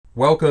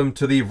Welcome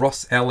to the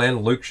Ross, Al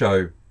and Luke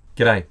Show.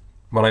 G'day,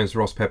 my name's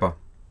Ross Pepper.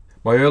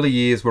 My early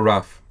years were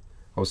rough.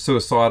 I was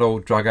suicidal,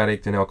 drug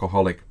addict and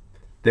alcoholic.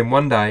 Then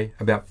one day,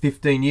 about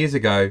 15 years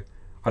ago,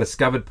 I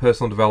discovered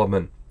personal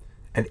development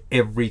and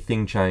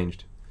everything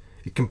changed.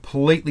 It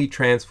completely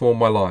transformed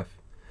my life.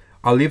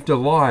 I lived a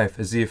life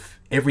as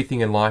if everything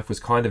in life was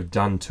kind of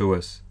done to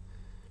us.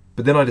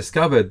 But then I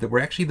discovered that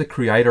we're actually the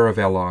creator of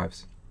our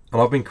lives,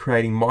 and I've been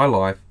creating my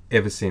life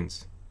ever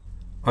since.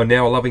 I'm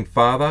now a loving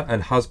father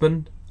and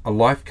husband, a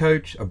life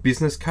coach, a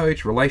business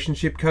coach,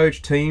 relationship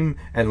coach, team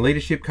and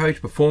leadership coach,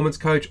 performance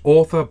coach,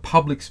 author,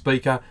 public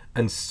speaker,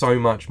 and so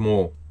much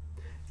more.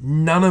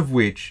 None of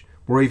which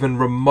were even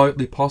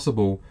remotely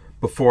possible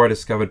before I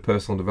discovered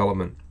personal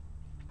development.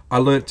 I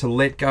learnt to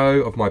let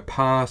go of my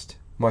past,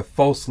 my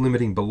false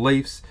limiting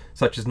beliefs,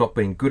 such as not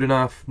being good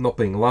enough, not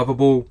being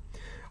lovable.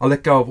 I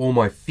let go of all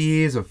my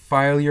fears of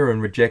failure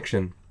and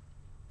rejection.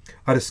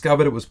 I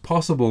discovered it was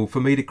possible for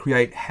me to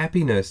create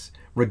happiness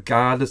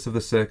regardless of the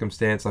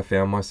circumstance I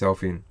found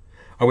myself in.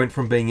 I went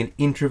from being an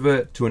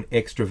introvert to an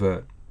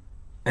extrovert.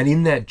 And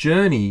in that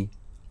journey,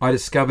 I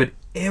discovered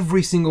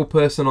every single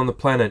person on the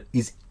planet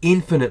is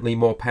infinitely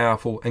more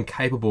powerful and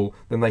capable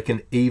than they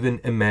can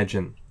even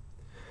imagine.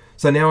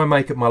 So now I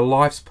make it my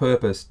life's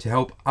purpose to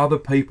help other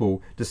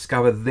people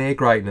discover their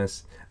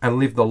greatness and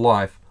live the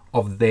life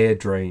of their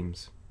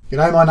dreams.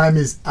 G'day, my name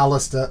is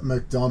Alistair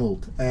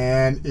McDonald,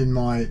 and in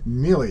my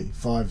nearly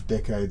 5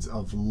 decades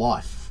of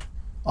life,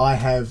 I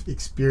have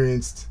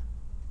experienced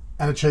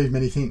and achieved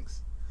many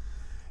things.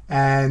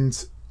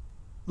 And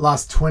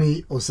last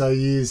 20 or so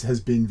years has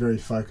been very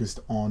focused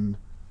on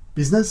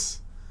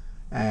business,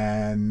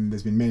 and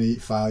there's been many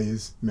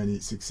failures, many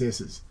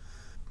successes.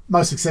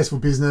 Most successful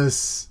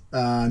business,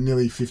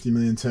 nearly 50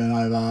 million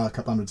turnover, a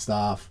couple hundred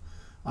staff.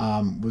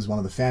 Was one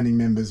of the founding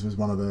members, was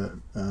one of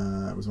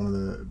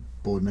the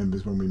board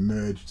members when we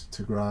merged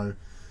to grow.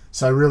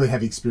 So really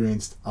have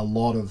experienced a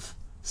lot of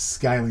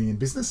scaling in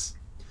business,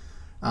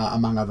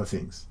 among other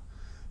things.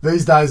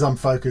 These days I'm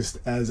focused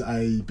as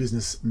a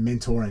business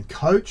mentor and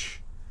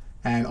coach,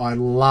 and I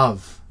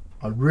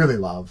really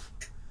love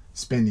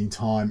spending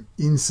time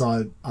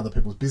inside other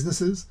people's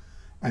businesses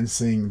and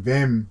seeing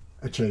them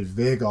achieve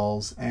their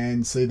goals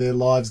and see their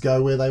lives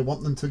go where they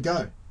want them to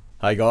go.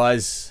 Hey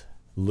guys,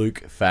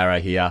 Luke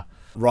Farah here.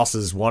 Ross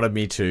has wanted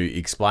me to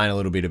explain a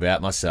little bit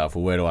about myself.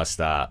 Well, where do I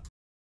start?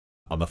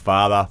 I'm a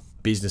father,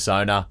 business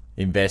owner,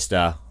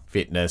 investor,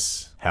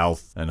 fitness,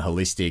 health and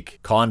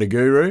holistic kind of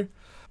guru.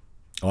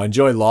 I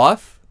enjoy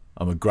life.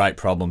 I'm a great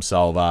problem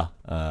solver.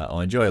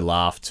 I enjoy a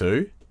laugh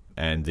too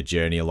and the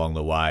journey along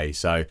the way.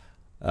 So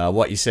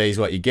what you see is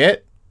what you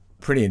get.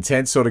 Pretty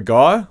intense sort of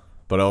guy,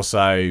 but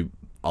also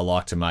I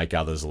like to make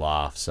others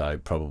laugh. So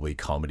probably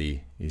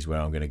comedy is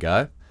where I'm going to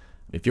go.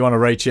 If you want to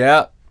reach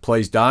out,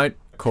 please don't.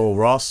 Call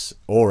Ross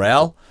or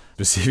Al,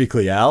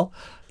 specifically Al,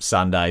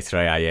 Sunday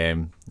 3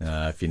 a.m.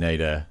 If you need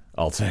a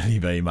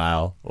alternative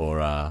email or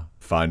a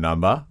phone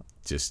number,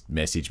 just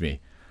message me.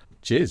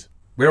 Cheers.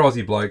 We're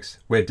Aussie blokes,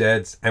 we're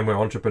dads and we're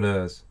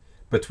entrepreneurs.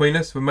 Between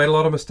us, we've made a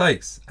lot of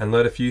mistakes and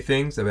learned a few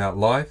things about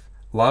life,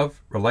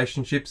 love,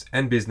 relationships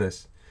and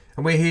business.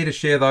 And we're here to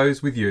share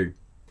those with you.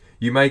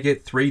 You may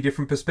get 3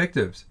 different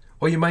perspectives,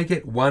 or you may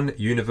get one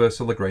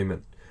universal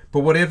agreement.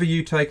 But whatever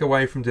you take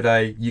away from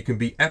today, you can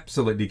be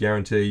absolutely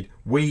guaranteed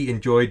we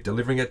enjoyed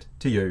delivering it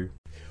to you.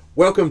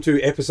 Welcome to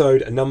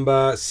episode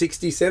number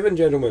 67,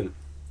 gentlemen.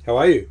 How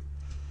are you?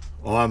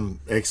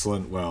 I'm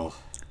excellent. Well,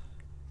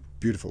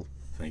 Beautiful.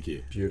 thank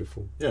you.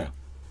 Beautiful. Yeah.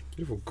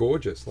 Beautiful.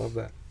 Gorgeous. Love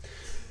that.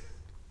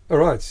 All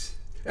right.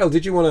 El,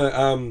 did you want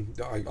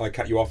to... I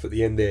cut you off at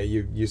the end there.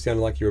 You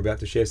sounded like you were about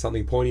to share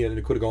something poignant and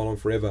it could have gone on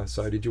forever.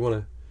 So did you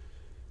want to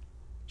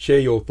share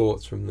your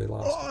thoughts from the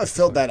last... I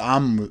felt that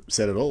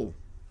said it all.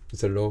 Is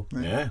that it all?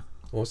 Yeah.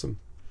 Awesome.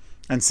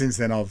 And since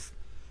then I've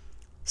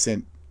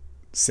sent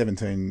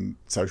 17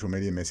 social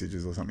media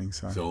messages or something.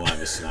 So It's all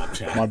over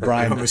Snapchat. My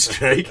brain- You're on the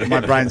streak. my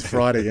brain's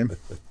fried again.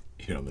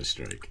 You're on the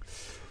streak.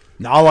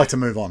 No, I like to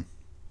move on.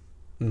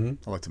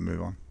 Mm-hmm. I like to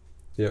move on.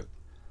 Yep.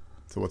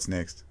 So what's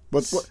next?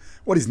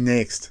 What is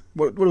next?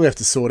 What do we have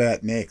to sort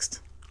out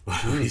next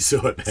You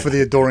saw it now. for the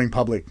adoring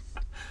public?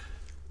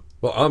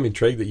 Well, I'm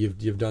intrigued that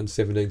you've done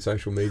 17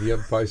 social media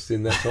posts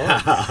in that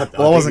time.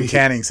 Well, I wasn't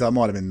counting, so it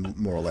might have been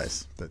more or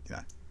less. But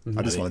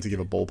I just wanted to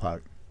give a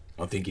ballpark.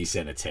 I think he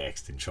sent a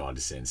text and tried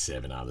to send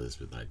 7 others,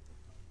 but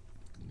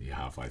you're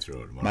halfway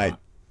through it. Am I Mate, right?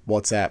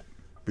 WhatsApp.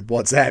 With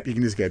WhatsApp, you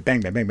can just go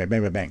bang, bang, bang, bang,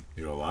 bang, bang, bang.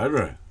 You're all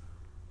over it.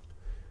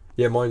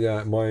 Yeah,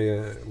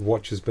 my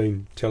watch has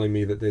been telling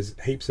me that there's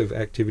heaps of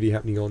activity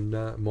happening on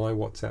my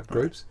WhatsApp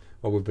groups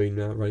while we've been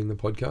running the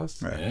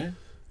podcast. Right. Yeah?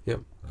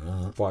 Yep.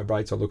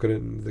 Vibrates. I look at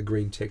it and the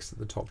green text at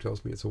the top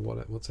tells me it's a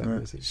WhatsApp Right.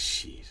 message.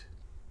 Shit.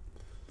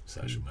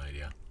 Social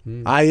media.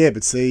 Yeah,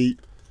 but see,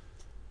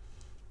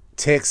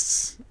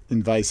 texts,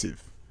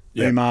 invasive.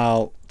 Yeah.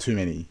 Email, too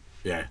many.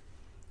 Yeah.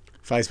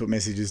 Facebook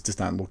messages, just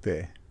don't look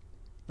there.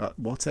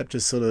 WhatsApp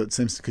just sort of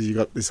seems, because you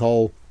got this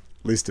whole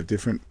list of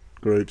different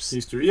groups.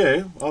 History,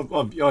 yeah.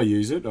 I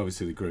use it.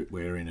 Obviously, the group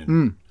we're in,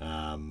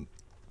 and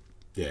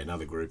Yeah,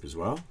 another group as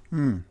well.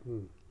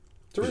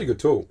 It's a really good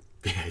tool.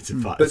 Yeah, it's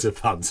a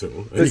fun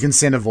tool. You can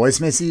send a voice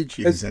message.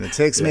 You can send a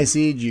text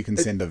message. You can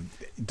send a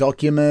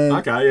document.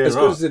 Okay, yeah, As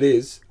right. good as it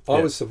is, I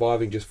Yeah. was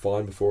surviving just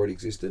fine before it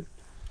existed.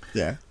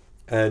 Yeah.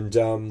 And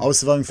I was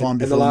surviving fine and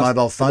before the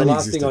mobile phone and the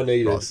last existed. thing I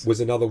needed Ross. was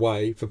another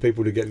way for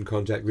people to get in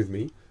contact with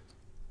me.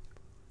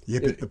 Yeah,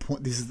 but the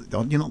point.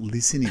 You're not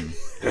listening.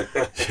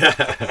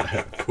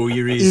 Pull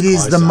your ears It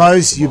is the closer.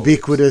 most Come on.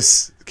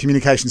 ubiquitous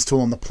communications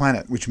tool on the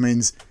planet, which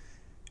means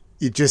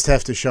you just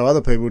have to show other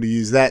people to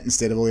use that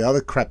instead of all the other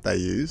crap they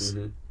use,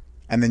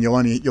 and then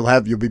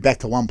you'll be back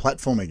to one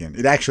platform again.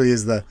 It actually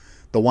is the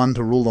one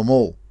to rule them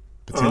all,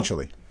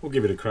 potentially. We'll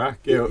give it a crack.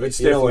 Yeah, it's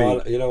You know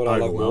definitely. what I love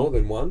more overwhelmed.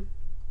 than one?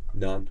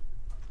 None.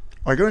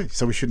 I agree.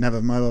 So we shouldn't have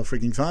a mobile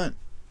freaking phone.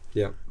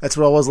 Yeah. That's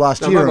what I was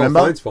last No, year. mobile Remember?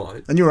 phone's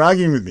fine. And you were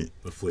arguing with me.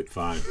 The flip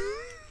phone.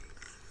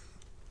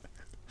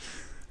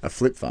 A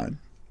flip phone.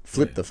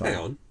 Flip the phone. Hang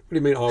on. What do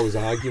you mean I was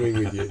arguing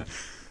with you?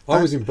 I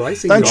was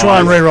embracing Don't you. try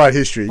and rewrite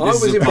history. I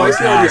was is a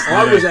embracing you. podcast,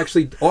 I mate. was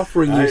actually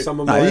offering you some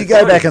of my No, you go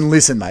phones. back and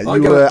listen, mate. I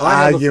You go- were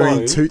I have a arguing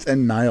phone. tooth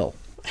and nail.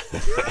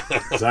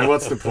 So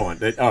what's the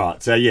point? All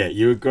right. So yeah,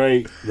 you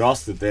agree,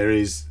 Ross, that there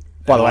is.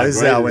 By the way, I this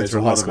is agree how I that went there's through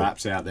a high lot school. of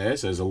apps out there.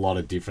 So there's a lot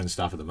of different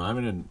stuff at the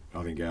moment, and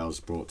I think Al's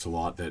brought to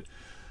light that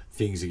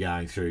things are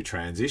going through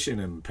transition,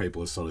 and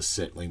people are sort of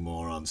settling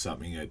more on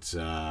something that's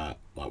like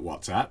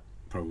WhatsApp,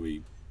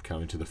 probably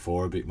coming to the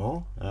fore a bit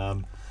more.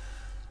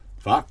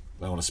 Fuck,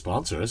 they want to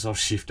sponsor us. I'll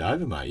shift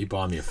over, mate. You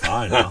buy me a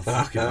phone,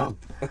 I'll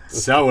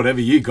sell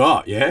whatever you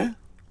got. Yeah,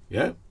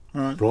 yeah.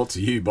 All right. Brought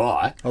to you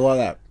by. I like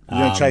that. You're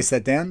gonna chase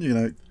that down.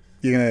 You're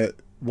gonna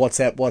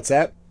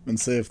WhatsApp and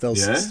see if they'll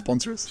Yeah.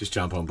 sponsor us. Just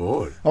jump on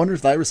board. I wonder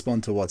if they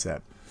respond to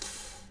WhatsApp.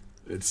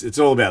 It's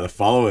all about the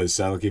followers,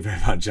 so look, if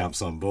everyone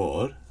jumps on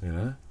board, you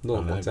know. Not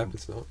on I don't know, WhatsApp,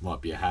 it's not.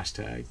 Might be a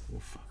hashtag. Well,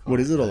 fuck, What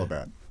I is it don't all know.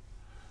 about?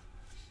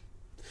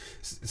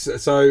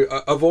 So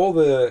of all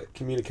the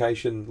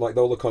communication, like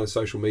all the kind of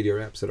social media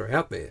apps that are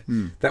out there,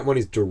 that one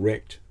is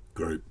direct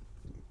Group.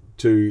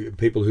 to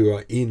people who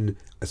are in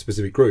a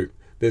specific group.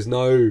 There's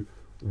no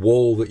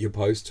wall that you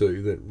post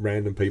to that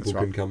random people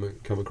That's right. can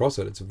come across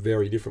it. It's a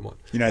very different one.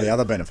 You know the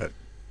other benefit,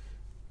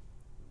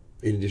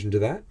 In addition to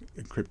that,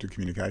 encrypted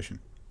communication.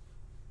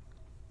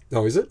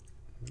 oh, is it?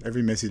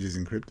 Every message is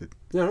encrypted.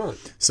 Yeah,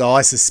 right. So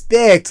I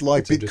suspect,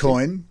 like That's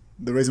Bitcoin,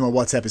 the reason why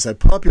WhatsApp is so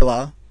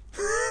popular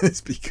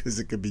is because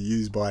it could be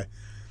used by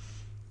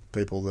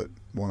people that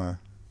want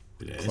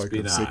Bit to of cloak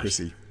of espionage.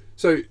 secrecy.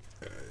 So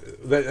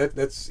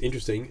that's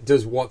interesting.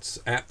 Does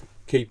WhatsApp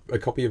keep a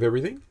copy of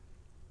everything?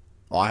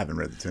 I haven't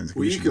read the terms and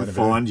Well, you conditions. can I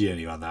never- find you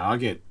anyone though.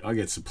 I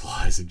get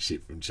suppliers and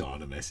shit from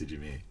China messaging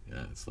me.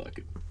 Yeah, it's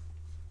like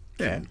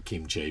Yeah.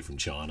 kimchi from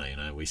China. You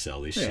know, we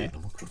sell this Yeah. shit.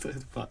 I'm like, what the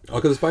fuck? Oh,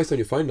 because it's based on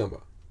your phone number.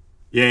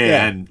 Yeah,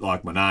 Yeah. and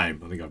like my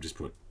name, I think I've just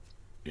put.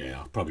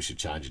 Yeah, I probably should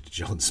change it to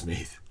John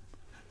Smith.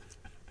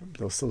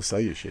 They'll still sell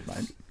you shit,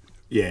 mate.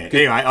 Yeah.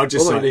 Anyway, I'll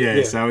just Well, say, yeah.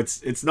 yeah. So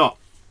it's not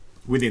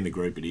within the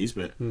group. It is,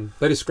 but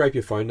They just scrape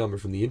your phone number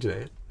from the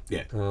internet.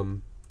 yeah.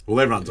 Um, Well,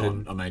 everyone's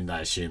and- on. I mean,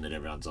 they assume that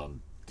everyone's on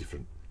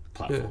different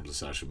platforms of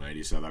social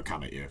media, so they'll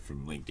come at you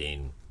from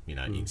LinkedIn, you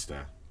know,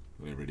 Insta,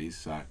 whatever it is.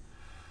 So,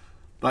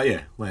 but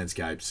yeah,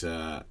 landscapes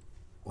there,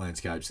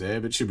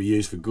 but should be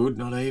used for good,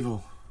 not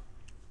evil.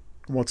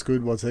 What's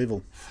good? What's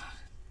evil?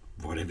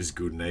 Whatever's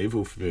good and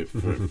evil for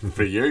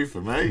you,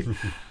 for me.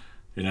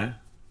 You know,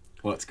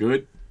 what's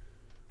good,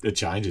 it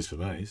changes for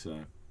me. So,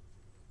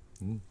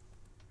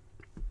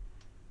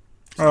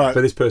 All right.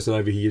 for this person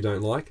over here you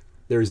don't like,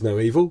 there is no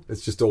evil.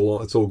 It's just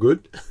it's all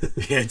good.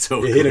 yeah, it's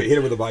all You good. hit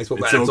him with a baseball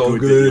bat. It's It's all all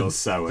good. That good. you're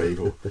so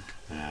evil.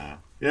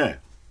 Yeah.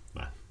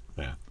 No,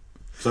 yeah.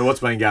 So what's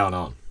been going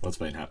on? What's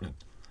been happening?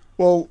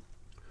 Well,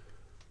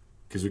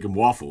 Because we can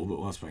waffle, but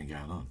what's been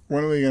going on?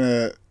 when are we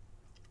gonna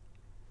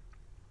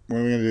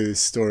do this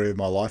story of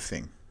my life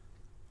thing?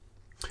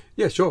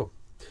 Yeah, sure.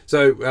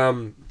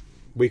 So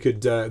we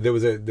could. There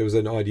was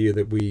an idea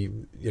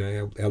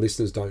that our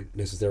listeners don't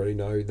necessarily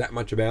know that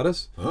much about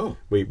us. Oh,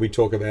 We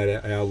talk about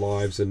our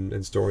lives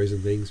and stories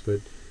and things, but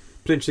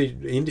potentially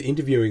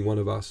interviewing one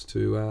of us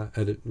to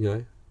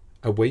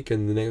a week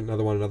and then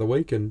another one another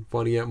week and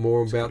finding out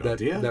more That's a about good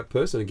idea. that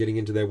person and getting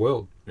into their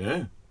world.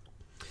 yeah.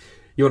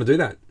 You want to do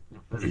that?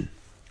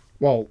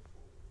 Well,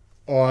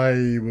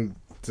 I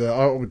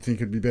would think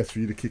it'd be best for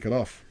you to kick it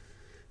off.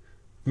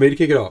 Me to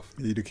kick it off.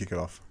 You to kick it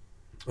off.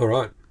 All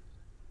right.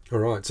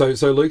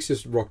 So Luke's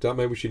just rocked up.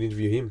 Maybe we should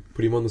interview him.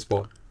 Put him on the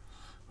spot.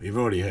 You've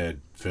already heard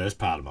first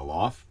part of my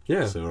life.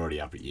 Yeah. So we're already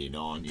up at year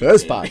 9.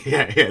 First 10. part?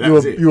 Yeah, that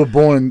was it. You were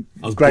born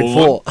I was grade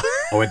born. 4.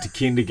 I went to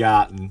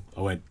kindergarten.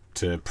 I went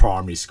to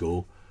primary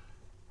school.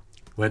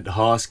 Went to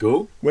high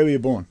school. Where were you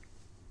born?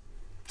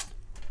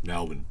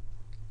 Melbourne.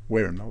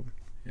 Where in Melbourne?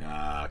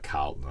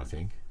 Carlton, I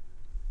think.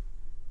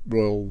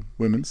 Royal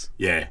Women's.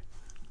 Yeah.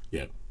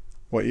 Yeah.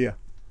 What year?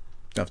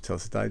 Don't have to tell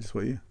us the day, just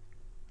what year?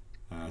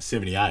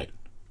 78.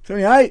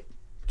 78.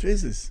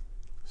 Jesus.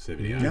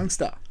 78.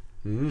 Youngster.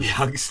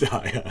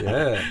 Youngster.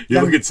 Yeah. You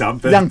Young- look at some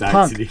young birthdates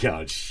punk. and you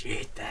go,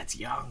 shit, that's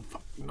young.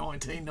 Fucking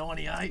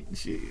 1998 and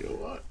shit or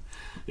what?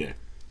 Yeah.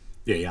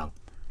 Yeah, young.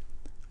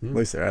 At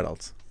least they're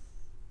adults.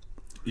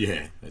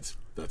 Yeah, that's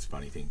a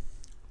funny thing.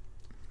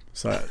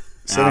 So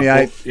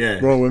 78 yeah.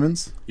 Royal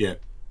Women's. Yeah.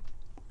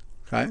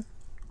 Okay.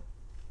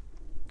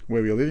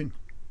 Where were you living?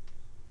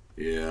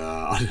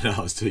 Yeah, I don't know.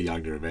 I was too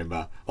young to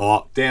remember.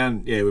 Oh,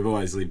 down. Yeah, we've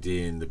always lived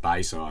in the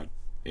Bayside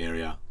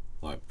area,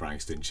 like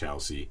Frankston,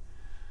 Chelsea,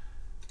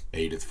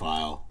 Edith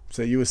Vale,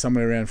 So you were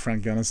somewhere around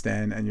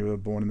Afghanistan and you were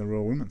born in the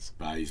Royal Women's.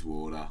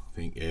 Bayswater, I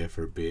think. Yeah,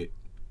 for a bit.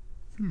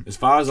 As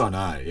far as I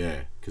know,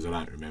 yeah, because I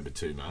don't remember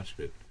too much,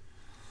 but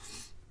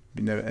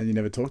You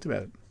never talked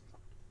about it.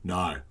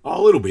 no.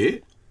 Oh, a little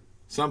bit.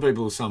 Some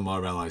of my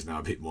relatives know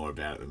a bit more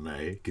about it than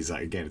me, because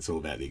again, it's all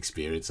about the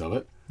experience of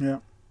it. Yeah.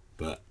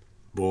 But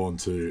born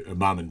to a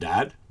mum and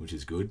dad, which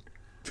is good,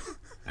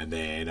 and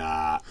then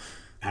had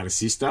a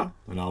sister,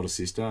 an older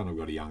sister, and I've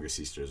got a younger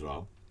sister as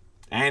well,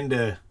 and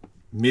a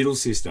middle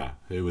sister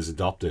who was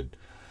adopted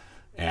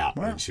out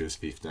when she was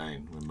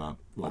 15. When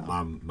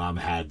mum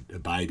had a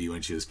baby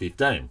when she was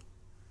 15.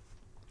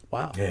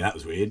 Wow. Yeah, that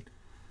was weird.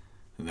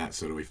 And that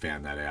sort of, we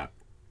found that out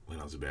when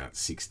I was about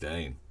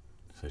 16.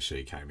 So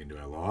she came into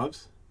our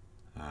lives.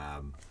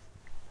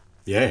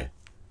 Yeah.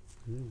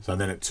 So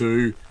then at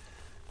 2,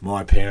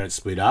 my parents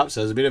split up.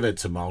 So it was a bit of a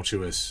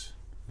tumultuous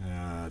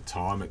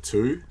time at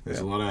 2. There's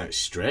a lot of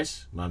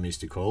stress, Mum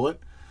used to call it.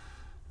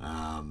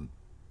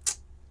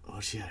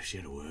 She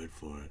had a word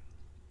for it.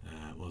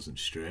 It wasn't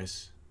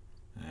stress.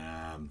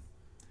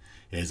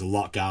 There's a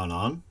lot going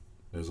on.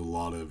 There's a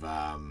lot of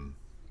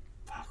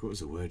what was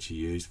the word she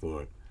used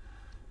for it?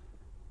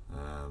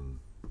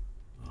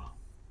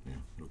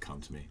 It'll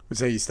come to me.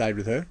 So you stayed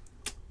with her?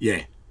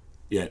 Yeah.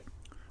 I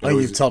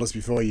think you've told us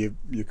before you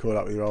caught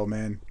up with your old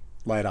man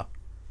later.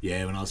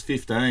 Yeah, when I was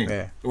 15.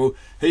 Yeah. Well,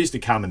 he used to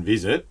come and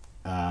visit.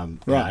 You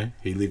know,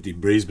 he lived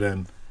in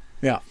Brisbane.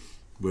 Yeah.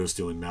 We were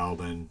still in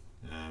Melbourne.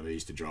 We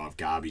used to drive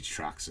garbage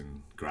trucks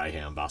and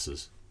Greyhound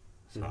buses.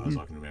 So as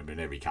I can remember, and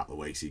every couple of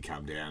weeks he'd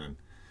come down and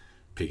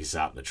pick us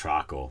up in the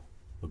truck or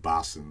the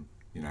bus and,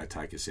 you know,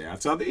 take us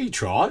out. So he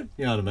tried,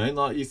 you know what I mean?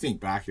 Like, you think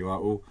back, you're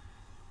like, well,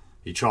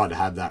 he tried to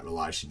have that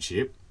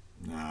relationship,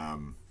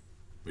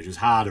 which was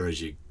harder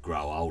as you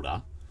grow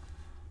older.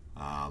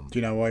 Do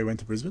you know why he went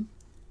to Brisbane?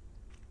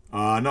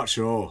 Not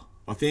sure.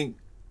 I think,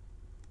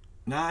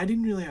 I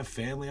didn't really have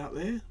family up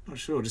there. Not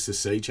sure. Just a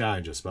sea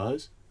change, I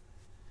suppose.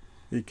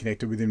 Are you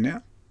connected with him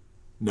now?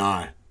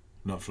 No,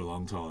 not for a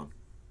long time.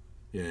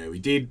 Yeah, we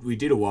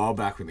did a while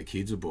back when the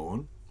kids were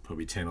born,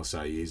 probably 10 or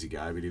so years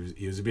ago, but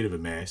he was a bit of a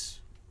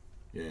mess.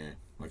 Yeah,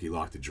 like he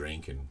liked to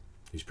drink and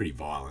he was pretty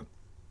violent.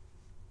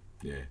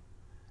 Yeah,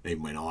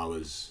 even when I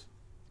was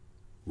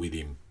with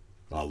him,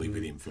 I lived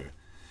with him for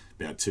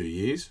about 2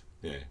 years.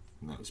 Yeah,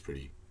 and that was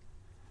pretty...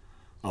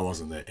 I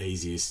wasn't the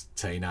easiest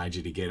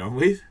teenager to get on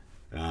with.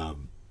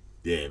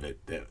 Yeah, but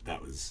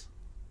that was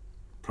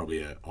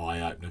probably an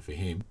eye-opener for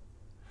him.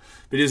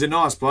 But he was a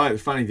nice bloke. The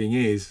funny thing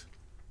is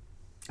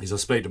I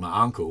speak to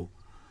my uncle,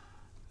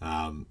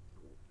 and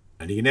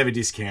you can never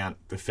discount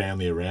the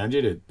family around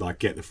you to like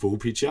get the full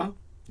picture.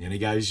 And he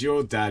goes,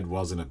 "Your dad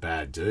wasn't a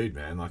bad dude,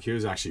 man. Like he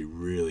was actually a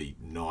really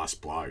nice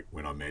bloke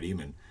when I met him,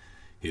 and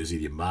he was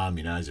with your mum,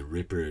 you know, he's a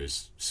ripper, he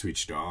was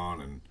switched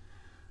on,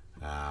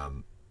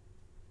 and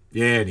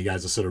yeah." And he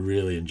goes, "I sort of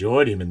really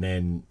enjoyed him, and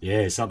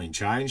then something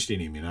changed in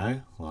him, you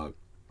know, like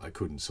I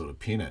couldn't sort of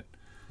pin it."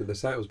 Did they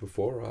say it was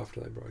before or after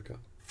they broke up?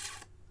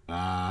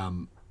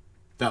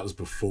 That was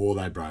before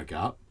they broke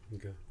up.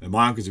 Okay. And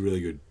my uncle's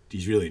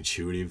he's really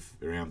intuitive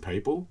around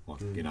people, like,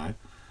 you know. And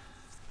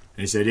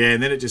he said,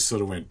 and then it just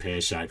sort of went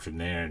pear-shaped from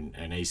there.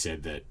 And he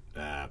said that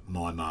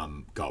my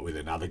mum got with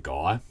another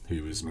guy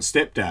who was my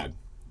stepdad,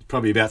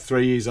 probably about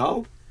 3 years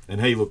old.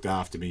 And he looked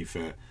after me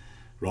for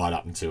right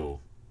up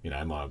until, you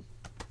know, my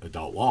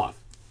adult life.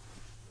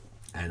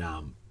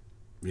 And,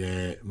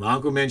 my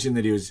uncle mentioned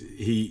that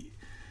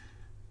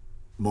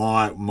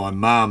my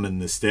mum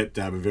and the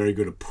stepdad were very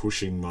good at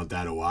pushing my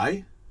dad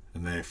away,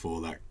 and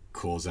therefore that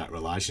caused that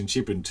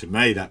relationship. And to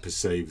me, that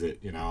perceived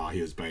that, you know,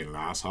 he was being an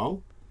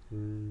asshole,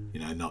 you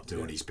know, not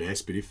doing his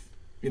best. But if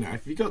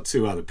you got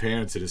 2 other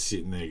parents that are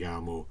sitting there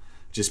going, well,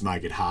 just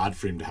make it hard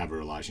for him to have a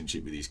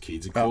relationship with his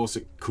kids, of course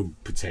it could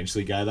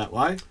potentially go that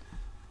way.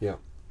 Yeah.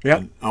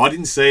 Yeah. I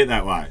didn't see it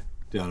that way.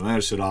 Do you know what I mean? I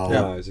said,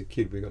 As a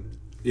kid, we got...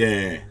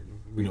 Yeah.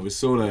 You know, it was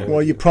sort of...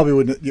 Well, you probably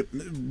wouldn't...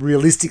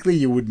 realistically,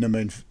 you would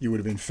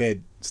have been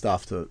fed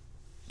stuff to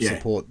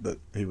support that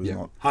he was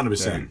not.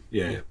 100%.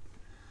 Yeah.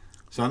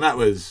 So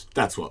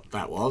that's what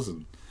that was.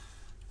 And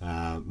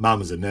mum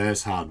was a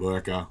nurse, hard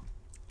worker,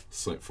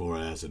 slept 4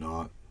 hours a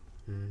night.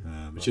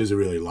 But she was a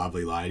really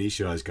lovely lady.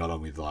 She always got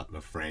on with like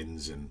my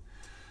friends, and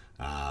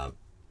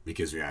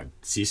because we had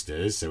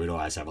sisters, so we'd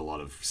always have a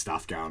lot of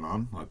stuff going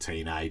on, like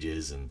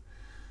teenagers, and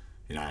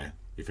you know,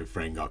 if a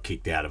friend got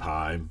kicked out of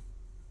home,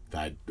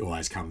 they'd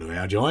always come to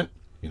our joint.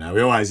 You know,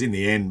 we always, in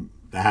the end,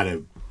 they had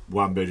a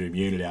 1-bedroom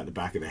unit out the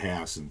back of the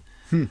house, and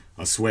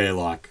I swear,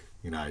 like,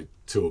 you know,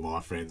 2 of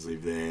my friends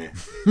live there.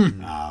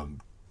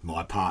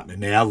 My partner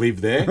now lived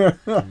there.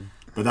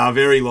 But they're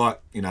very like,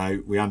 you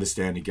know, we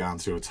understand you're going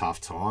through a tough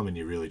time and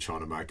you're really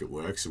trying to make it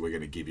work. So we're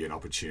going to give you an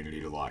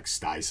opportunity to like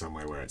stay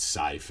somewhere where it's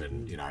safe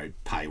and, you know,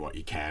 pay what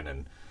you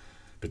can.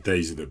 But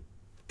these are the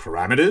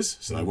parameters.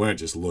 So they weren't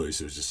just loose.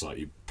 It was just like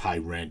you pay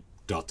rent, ...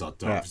 Yeah.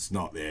 If it's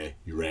not there,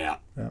 you're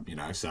out, you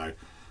know. So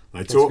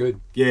they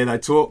they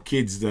taught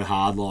kids the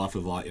hard life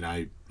of like, you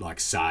know, like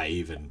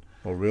save and...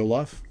 Or real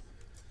life.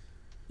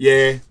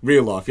 Yeah,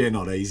 real life, yeah,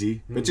 not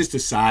easy. But just to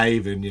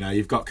save and, you know,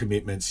 you've got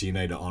commitments, you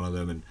need to honour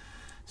them. And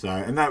so,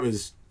 and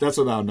that's what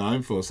they were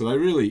known for. So they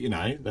really, you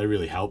know, they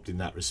really helped in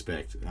that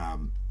respect.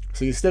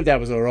 So your stepdad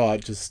was all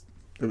right, just...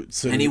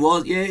 And he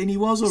was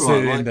all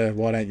right. Like, into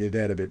why don't your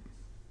dad a bit?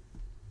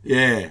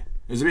 Yeah, it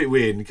was a bit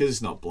weird because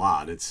it's not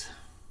blood. It's,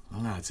 I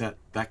don't know, it's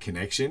that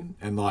connection.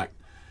 And like,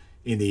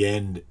 in the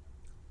end,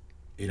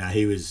 you know,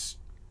 he was,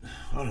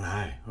 I don't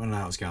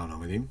know what's going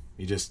on with him.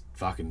 He just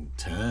fucking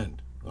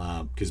turned.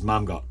 Because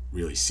Mum got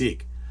really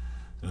sick.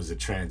 It was a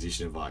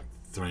transition of like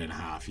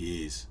 3.5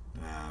 years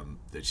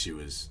that she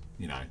was,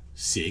 you know,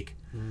 sick,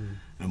 and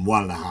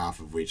 1.5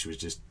 of which was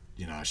just,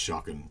 you know,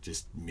 shock and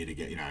just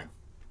mitigating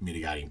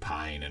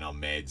pain and on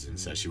meds, and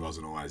so she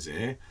wasn't always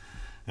there.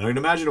 And I can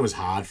imagine it was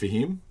hard for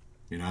him,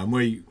 you know. And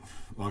we,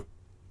 like,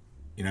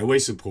 you know, we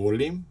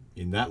supported him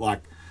in that.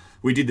 Like,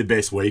 we did the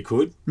best we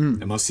could.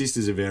 And my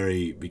sisters are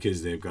very,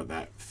 because they've got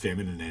that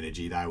feminine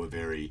energy, they were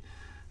very.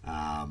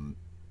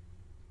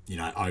 You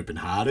know,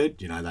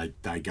 open-hearted. You know,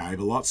 they gave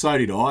a lot. So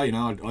did I. You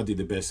know, I did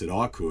the best that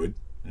I could.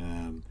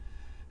 And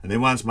then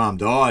once Mum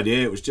died, yeah,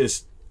 it was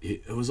just...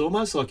 It was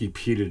almost like he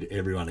pitted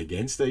everyone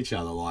against each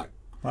other. Like,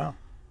 Wow.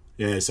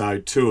 Yeah, so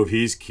 2 of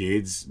his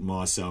kids,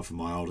 myself and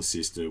my older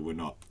sister, were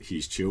not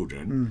his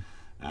children.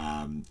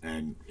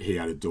 And he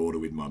had a daughter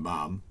with my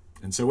mum.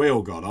 And so we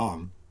all got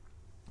on.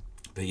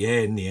 But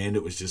yeah, in the end,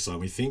 it was just like,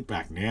 we think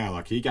back now,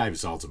 like, he gave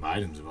us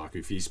ultimatums of like,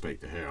 if you speak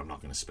to her, I'm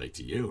not going to speak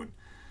to you. And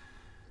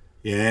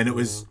yeah, and it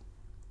was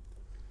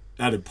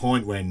at a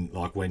point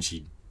when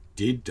she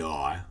did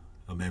die,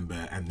 I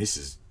remember, and this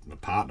is, my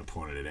partner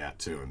pointed it out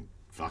too, and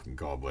fucking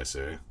God bless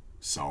her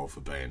soul for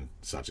being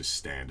such a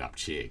stand-up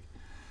chick.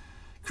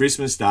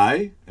 Christmas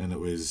Day, and it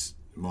was,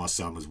 my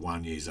son was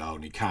 1 year old,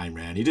 and he came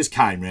round. He just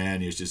came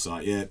round. He was just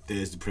like, yeah,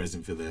 there's the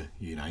present for the,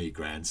 you know, your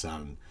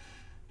grandson.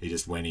 He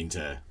just went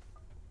into,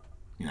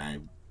 you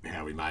know,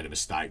 how we made a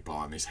mistake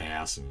buying this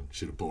house and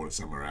should have bought it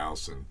somewhere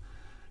else, and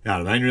you know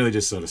what I mean? Really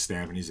just sort of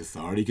stamping his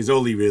authority, because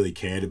all he really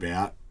cared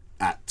about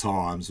at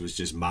times was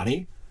just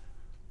money.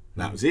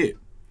 And that was it.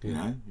 You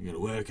know, you got to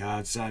work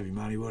hard, save your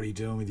money. What are you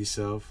doing with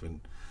yourself?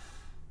 And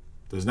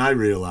there's no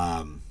real,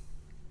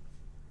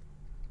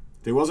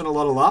 there wasn't a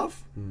lot of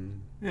love.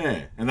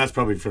 Yeah, and that's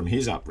probably from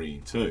his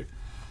upbringing too.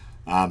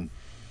 And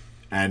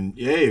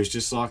yeah, he was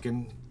just like,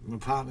 and my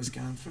partner's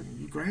going,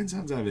 your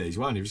grandson's over there. He's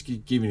one. He was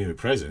giving him a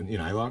present, you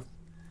know, like.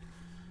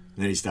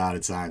 And then he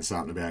started saying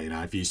something about, you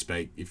know, if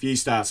you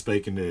start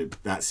speaking to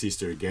that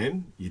sister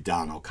again, you're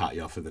done. I'll cut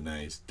you off at the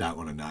knees. Don't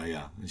want to know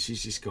you. And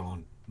she's just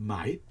gone,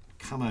 mate,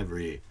 come over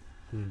here.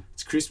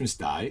 It's Christmas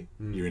Day.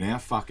 You're in our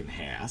fucking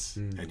house,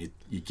 and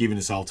you're giving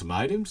us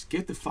ultimatums.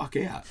 Get the fuck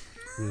out.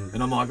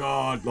 And I'm like,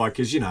 oh, like,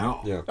 because, you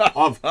know,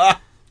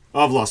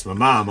 I've lost my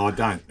mum. I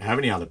don't have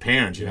any other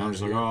parents, you know. I'm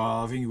just like,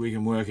 oh, I think we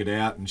can work it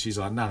out. And she's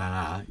like,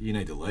 no, you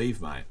need to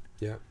leave, mate.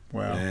 Yeah.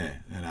 Wow. Yeah.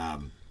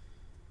 And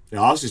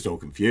yeah, I was just all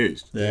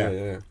confused.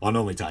 Yeah. I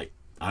normally take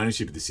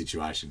ownership of the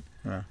situation.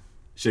 Yeah.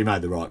 She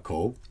made the right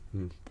call.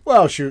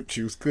 Well, she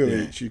was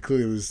clearly Yeah. she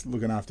clearly was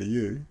looking after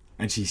you.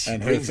 And she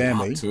And her brings it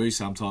family. up too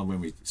sometime when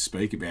we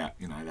speak about,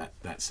 you know,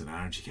 that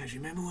scenario. And she goes,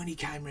 remember when he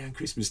came around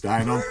Christmas Day?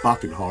 And I'm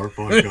fucking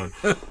horrified going,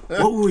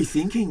 what were we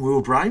thinking? We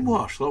were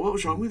brainwashed. Like, what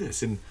was wrong with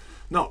us? And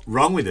not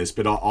wrong with us,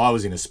 but I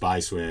was in a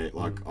space where,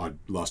 like, I'd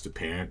lost a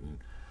parent, and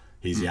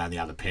he's the only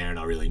other parent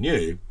I really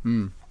knew.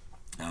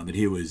 But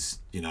he was,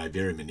 you know,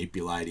 very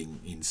manipulating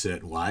in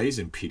certain ways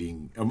and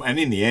pitting. And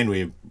in the end,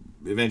 we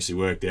eventually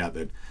worked out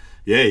that,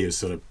 yeah, he was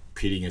sort of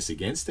pitting us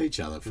against each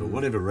other for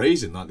whatever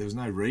reason. Like, there was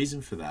no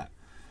reason for that.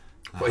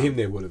 For him,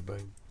 there would have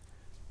been.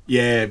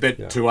 Yeah,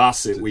 but to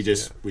us,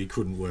 we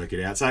couldn't work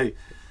it out. So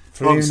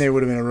For him, there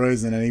would have been a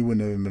reason, and he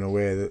wouldn't have been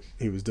aware that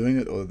he was doing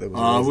it, or there was.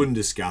 I wouldn't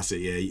discuss it.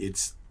 Yeah,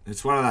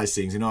 it's one of those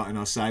things, and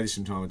I say this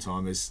from time to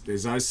time.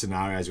 There's those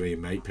scenarios where you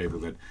meet people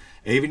that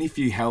even if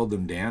you held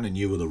them down and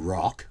you were the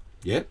rock,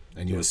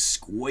 and you were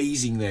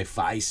squeezing their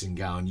face and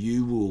going,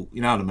 you will,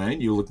 you know what I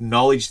mean? You'll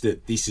acknowledge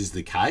that this is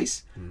the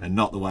case and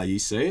not the way you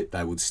see it.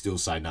 They would still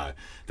say no.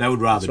 They would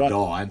rather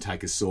die and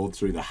take a sword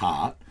through the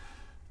heart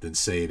than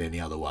see it any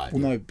other way.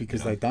 Well, no,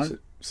 because they don't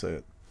see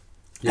it.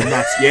 Yeah, and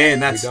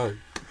that's We don't.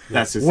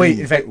 that's the thing.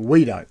 In fact,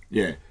 we don't.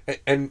 Yeah,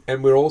 And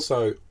we're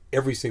also,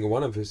 every single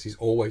one of us is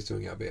always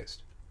doing our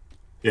best.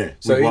 yeah.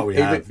 So with what we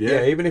even, have,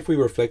 yeah, even if we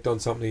reflect on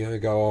something and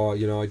go, oh,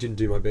 you know, I didn't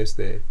do my best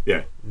there.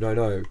 yeah,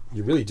 No,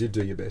 you really did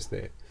do your best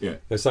there. yeah.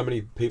 There's so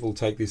many people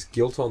take this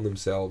guilt on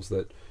themselves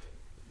that,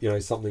 you know,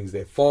 something's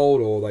their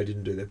fault or they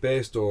didn't do their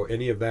best or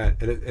any of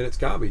that, and it's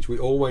garbage. We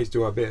always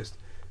do our best.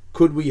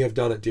 Could we have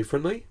done it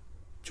differently?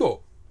 Sure.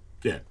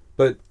 Yeah.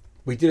 But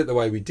we did it the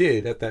way we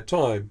did at that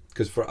time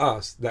because for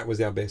us, that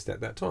was our best at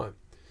that time.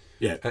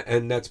 Yeah.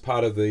 And that's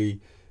part of the,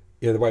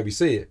 the way we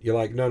see it. You're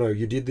like, no,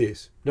 you did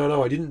this.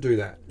 No, I didn't do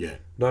that. Yeah.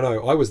 No,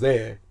 I was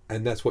there,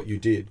 and that's what you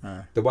did.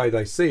 The way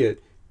they see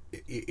it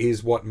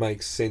is what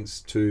makes sense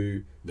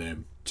to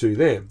them. It's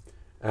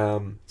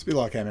a bit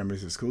like our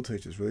memories of school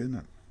teachers, really, isn't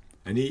it?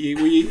 And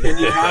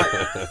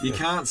you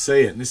can't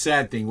see it. And the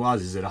sad thing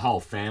is that a whole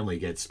family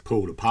gets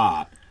pulled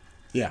apart.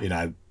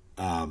 Yeah.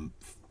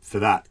 For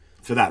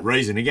that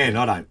reason. Again,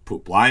 I don't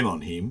put blame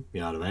on him.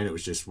 You know what I mean? It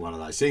was just one of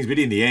those things. But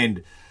in the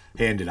end,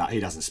 he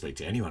doesn't speak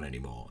to anyone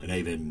anymore. And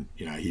even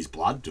his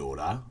blood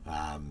daughter,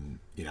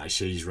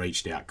 she's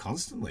reached out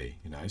constantly.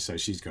 So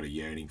she's got a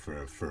yearning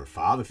for a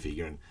father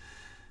figure. And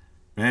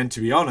man,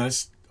 to be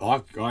honest, I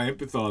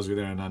empathise with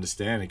her and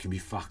understand it can be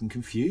fucking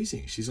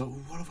confusing. She's like, well,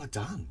 what have I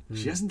done?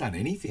 She hasn't done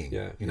anything.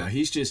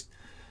 He's just,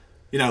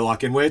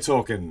 and we're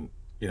talking,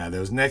 there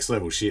was next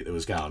level shit that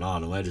was going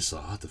on, and we're just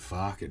like, what the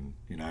fuck? And,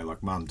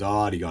 like mum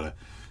died, he got a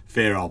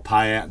fair old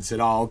payout and said,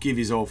 I'll give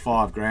you all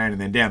 $5,000.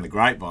 And then down the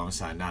grapevine, I'm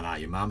saying, no,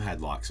 your mum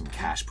had like some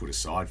cash put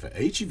aside for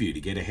each of you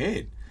to get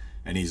ahead.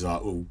 And he's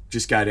like, well,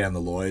 just go down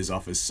the lawyer's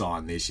office,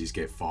 sign this, you just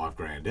get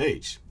 $5,000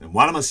 each. And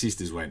one of my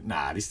sisters went,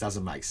 nah, this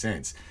doesn't make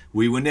sense.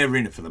 We were never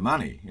in it for the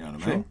money, you know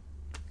what I mean?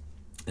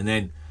 And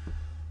then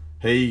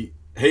he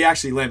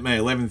actually lent me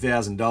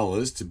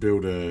 $11,000 to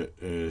build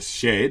a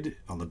shed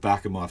on the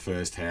back of my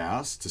first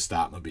house to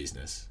start my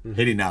business. He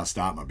didn't know how to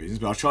start my business,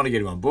 but I was trying to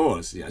get him on board.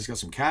 I said, he's got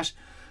some cash.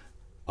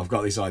 I've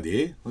got this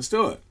idea. Let's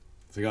do it.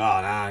 It's like,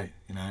 oh,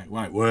 no, it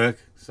won't work.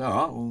 So,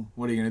 well,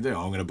 what are you going to do?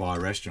 I'm going to buy a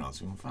restaurant.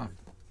 So, well, fuck.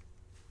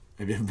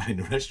 Have you ever been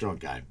to a restaurant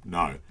game?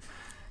 No.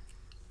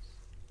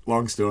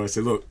 Long story. I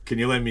said, look, can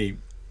you lend me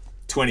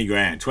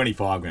 $20,000,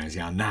 $25,000? He's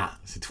going, nah. I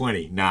said,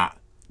 20, nah.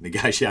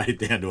 Negotiated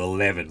down to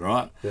 11,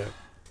 right? Yeah.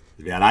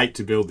 About 8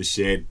 to build the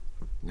shed.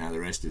 Now the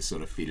rest is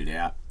sort of fitted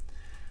out.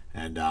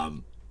 And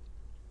and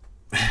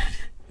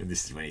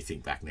this is when you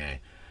think back now.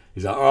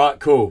 He's like, all right,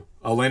 cool.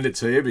 I'll lend it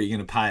to you, but you're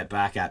going to pay it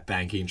back at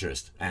bank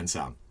interest and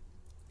some.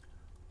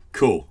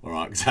 Cool. All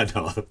right, because I had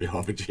no other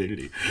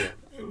opportunity. Yeah.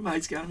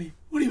 Mate's going to me,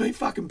 what do you mean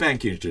fucking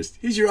bank interest?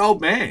 He's your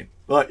old man.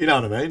 Like, you know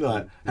what I mean?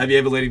 Like, have you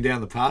ever let him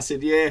down the past? I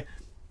said, yeah,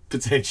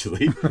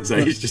 potentially. So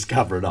he's just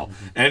covering it up.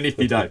 And if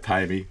you don't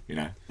pay me,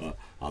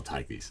 I'll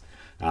take this.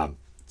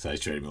 So he's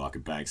treated me like a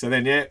bank. So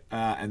then,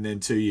 and then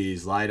 2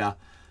 years later,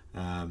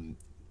 it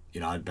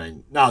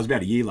was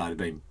about a year later,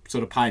 been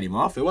sort of paying him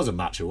off. It wasn't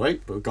much a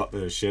week, but we got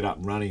the shed up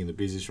and running and the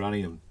business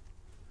running, and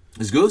it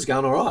was good. It's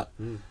going all right.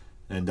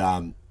 And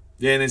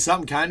and then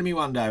something came to me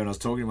one day when I was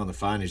talking to him on the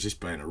phone. He's just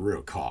been a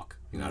real cock,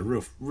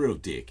 real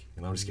dick.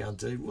 And I'm just going,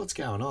 dude, what's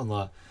going on?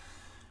 Like,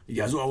 he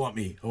goes, well, I want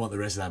the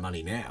rest of that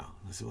money now.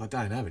 I said, well, I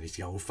don't have it. He's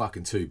going, well,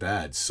 fucking too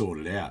bad. Sort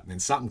it out. And then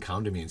something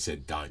come to me and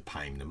said, don't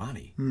pay him the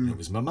money. And it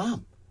was my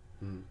mum.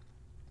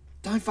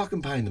 Don't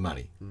fucking pay him the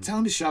money. Tell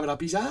him to shove it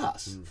up his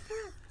ass.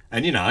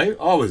 And, I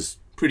was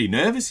pretty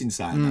nervous in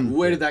saying that. Well,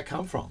 where did that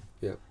come from?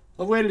 Yeah.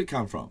 Like, where did it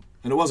come from?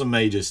 And it wasn't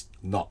me just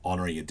not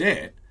honouring a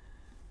debt.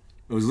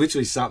 It was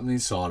literally something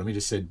inside of me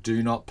just said,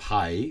 do not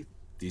pay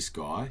this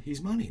guy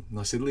his money. And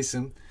I said,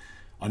 listen,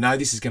 I know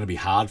this is going to be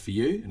hard for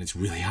you, and it's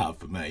really hard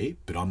for me,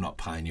 but I'm not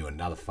paying you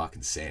another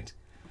fucking cent.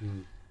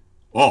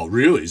 Oh,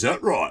 really? Is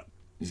that right?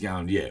 He's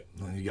going, yeah.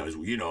 And he goes,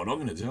 well, you know what I'm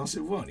going to do? I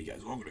said, what? And he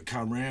goes, well, I'm going to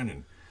come around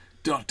and ...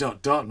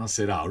 And I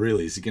said, oh,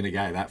 really? Is it going to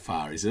go that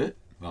far, is it?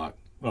 Like,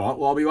 all right,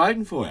 well, I'll be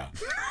waiting for you.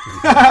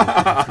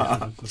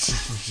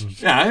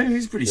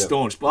 He's a pretty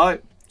staunch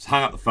bloke. Just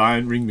hung up the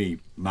phone, ring me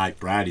mate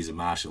Brad, he's a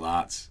martial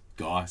arts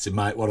guy. I said,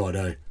 mate, what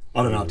do?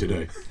 I don't know what to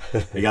do.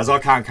 He goes, I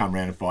can't come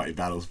round and fight your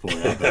battles for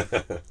you.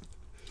 But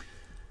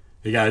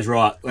he goes,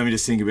 right, let me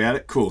just think about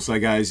it. Cool. So he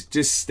goes,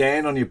 just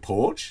stand on your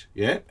porch,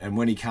 yeah, and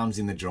when he comes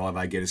in the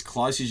driveway, get as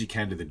close as you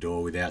can to the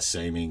door without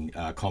seeming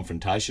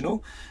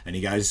confrontational. And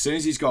he goes, as soon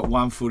as he's got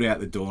 1 foot out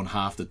the door and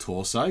half the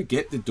torso,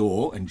 get the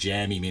door and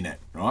jam him in it,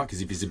 right?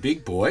 Because if he's a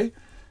big boy,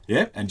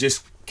 yeah, and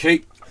just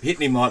keep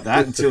hitting him like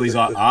that until he's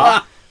like,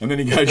 ah. And then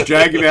he goes,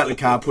 drag him out the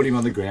car, put him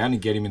on the ground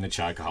and get him in the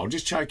choker hole.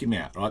 Just choke him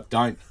out, right?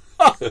 Don't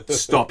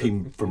stop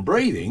him from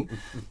breathing,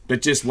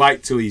 but just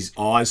wait till his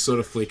eyes sort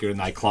of flicker and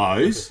they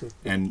close.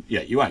 And,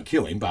 yeah, you won't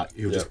kill him, but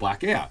he'll just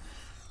black out.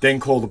 Then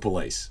call the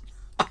police.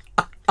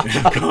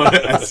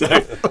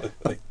 So,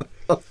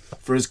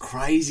 for as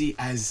crazy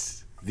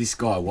as this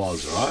guy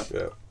was, right?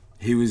 Yeah.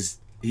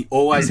 He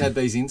always had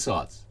these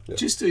insights. Yeah.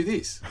 Just do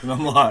this. And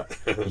I'm like,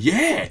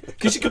 yeah,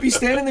 because you could be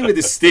standing there with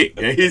a stick.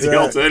 Yeah, here's the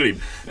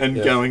alternative. And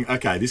going,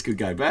 okay, this could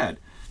go bad.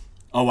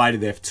 I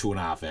waited there for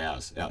 2.5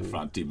 hours out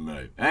front, didn't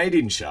move. And he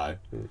didn't show.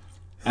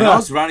 And I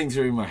was running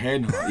through my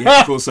head, and I'm like,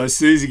 yeah, cool. So as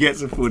soon as he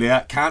gets a foot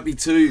out, can't be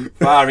too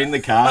far in the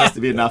car, has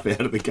to be enough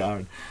out of the car.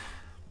 And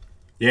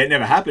yeah, it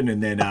never happened.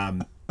 And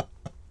then,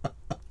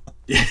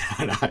 yeah,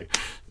 I know.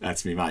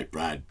 That's me mate,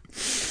 Brad.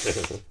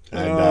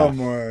 And, oh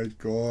my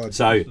God.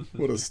 So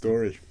what a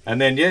story. And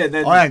then, yeah.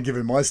 Then, I ain't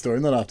giving my story,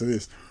 not after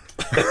this.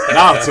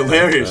 No, it's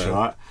hilarious,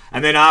 right?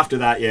 And then after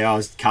that, yeah, I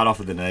was cut off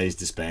at the knees,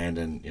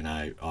 disbanded,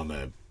 and, I'm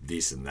a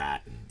this and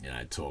that,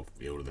 and, talk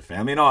ill to the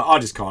family. And I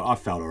just I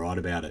felt all right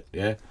about it,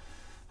 yeah.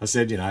 I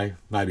said,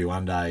 maybe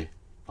one day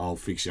I'll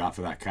fix you up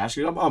for that cash.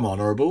 I'm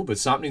honourable, but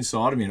something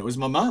inside of me, and it was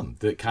my mum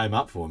that came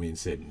up for me and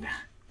said,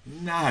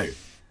 no.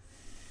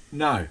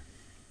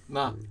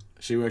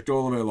 She worked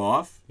all of her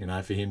life,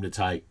 for him to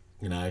take,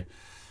 they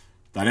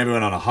never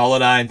went on a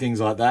holiday and things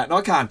like that. And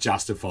I can't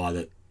justify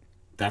that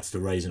that's the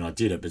reason I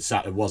did it, but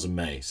it wasn't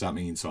me.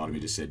 Something inside of me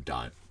just said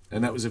don't.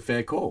 And that was a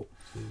fair call.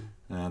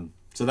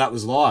 So that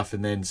was life.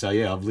 And then,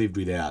 I've lived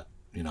without,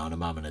 a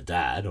mum and a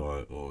dad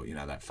or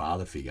that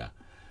father figure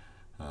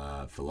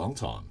for a long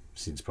time,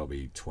 since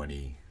probably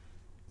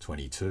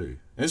 2022.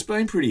 And it's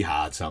been pretty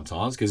hard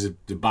sometimes because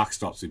the buck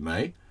stops with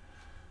me.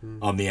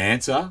 I'm the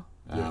answer.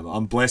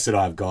 I'm blessed that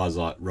I have guys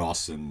like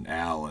Ross and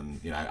Al and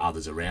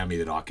others around me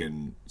that I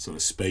can sort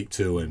of speak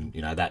to, and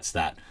that's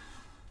that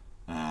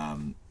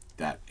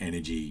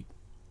energy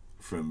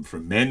from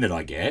men that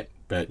I get.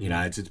 But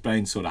it's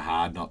been sort of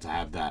hard not to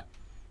have that.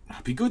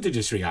 It'd be good to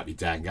just ring up your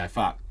dad and go,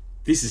 "Fuck,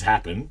 this has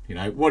happened.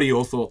 What are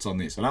your thoughts on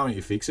this? I don't want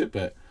you to fix it,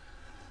 but."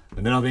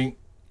 And then I think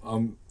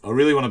I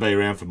really want to be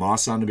around for my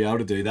son to be able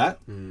to do that.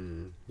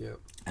 And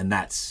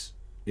that's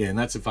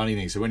a funny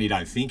thing. So when you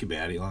don't think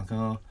about it, you're like,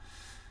 oh.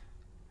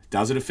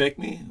 Does it affect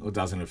me or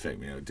doesn't it affect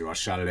me? Or do I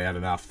shut it out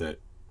enough that,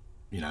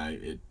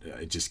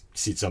 it just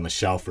sits on the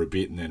shelf for a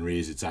bit and then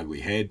rears its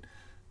ugly head?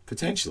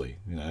 Potentially.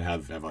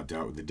 Have I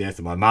dealt with the death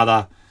of my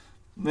mother?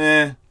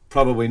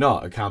 Probably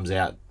not. It comes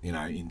out,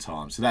 in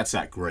time. So that's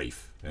that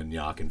grief. And,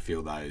 I can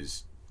feel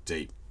those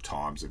deep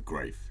times of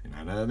grief.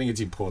 And I think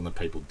it's important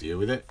that people deal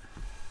with it.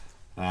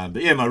 But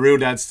my real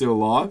dad's still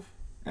alive.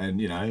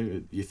 And,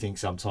 you think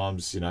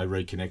sometimes,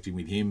 reconnecting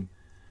with him,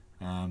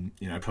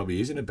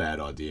 probably isn't a bad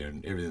idea,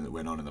 and everything that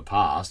went on in the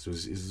past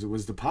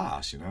was the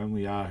past, and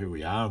we are who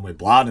we are, and we're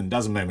blood, and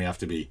doesn't mean we have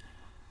to be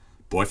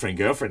boyfriend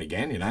girlfriend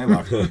again,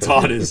 like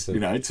tight as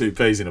two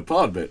peas in a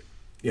pod, but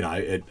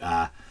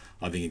I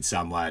think in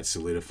some way it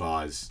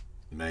solidifies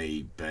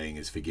me being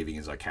as forgiving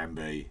as I can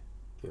be,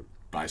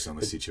 based on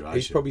the situation.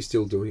 He's probably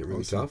still doing it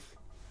really tough.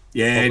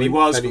 Yeah, probably. And he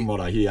was, from what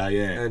I hear.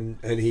 Yeah,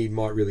 and he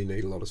might really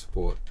need a lot of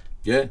support.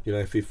 Yeah,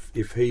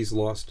 if he's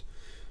lost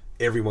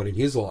everyone in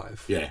his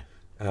life. Yeah.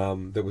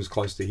 That was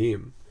close to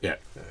him. Yeah.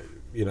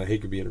 He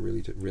could be in a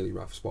really, really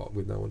rough spot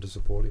with no one to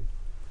support him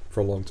for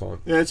a long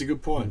time. Yeah, that's a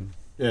good point.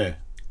 Yeah.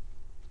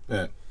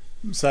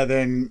 So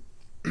then,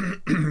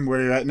 where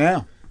are you at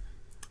now?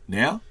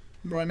 Now?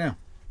 Right now.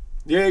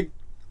 Yeah,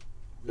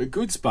 a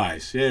good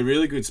space. Yeah,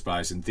 really good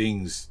space, and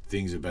things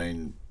have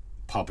been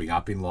popping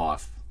up in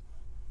life,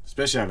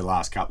 especially over the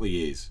last couple of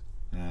years,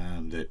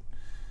 that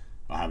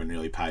I haven't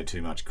really paid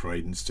too much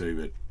credence to,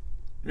 but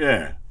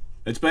yeah.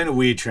 It's been a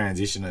weird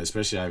transition,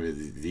 especially over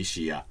this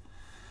year.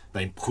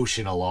 Been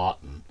pushing a lot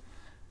and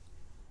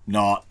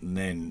not, and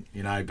then,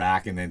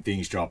 back, and then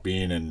things drop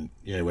in, and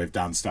we've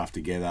done stuff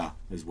together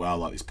as well.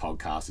 Like this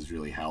podcast has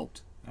really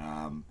helped.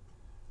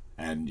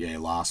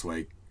 Last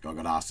week I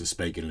got asked to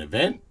speak at an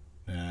event,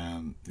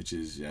 which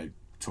is,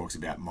 talks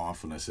about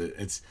mindfulness.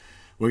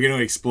 We're going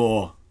to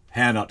explore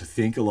how not to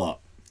think a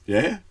lot.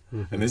 Yeah?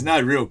 Mm-hmm. And there's no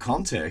real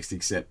context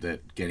except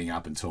that getting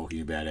up and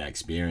talking about our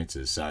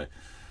experiences. So,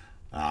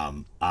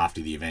 after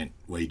the event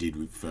we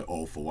did for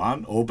All for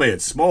One, albeit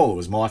small, it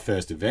was my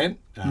first event,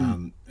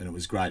 and it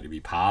was great to be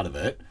part of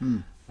it.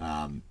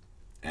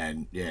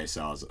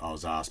 So I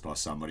was asked by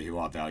somebody who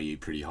I value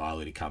pretty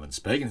highly to come and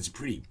speak, and it's a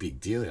pretty big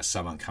deal. There's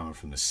someone coming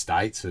from the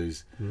States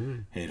who's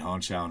head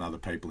honcho and other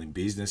people in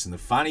business. And the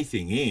funny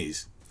thing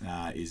is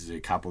a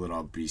couple that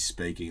I'll be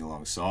speaking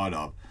alongside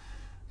of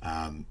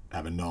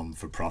have a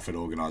non-for-profit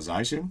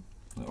organisation,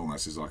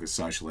 almost as like a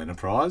social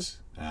enterprise,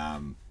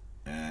 and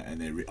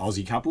they're an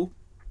Aussie couple.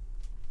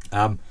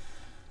 So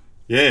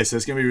it's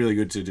going to be really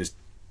good to just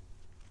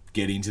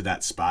get into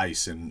that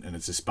space, and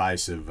it's a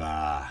space of,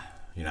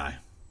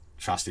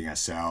 trusting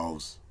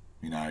ourselves,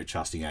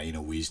 trusting our inner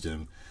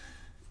wisdom,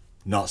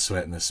 not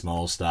sweating the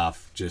small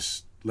stuff,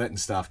 just letting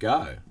stuff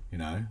go,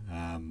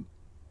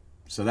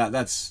 So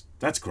that's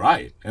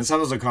great. And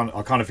sometimes I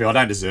kind of feel I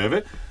don't deserve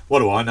it.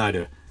 What do I know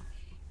to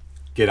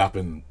get up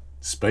and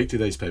speak to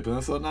these people? And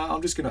I thought, no,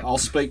 I'll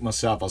speak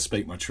myself, I'll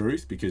speak my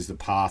truth, because the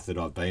path that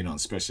I've been on,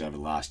 especially over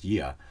the last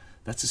year,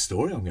 that's a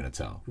story I'm going to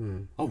tell.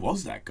 I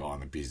was that guy in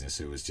the business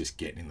who was just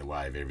getting in the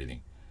way of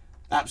everything.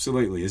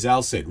 Absolutely. As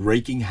Al said,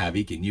 wreaking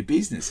havoc in your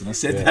business. And I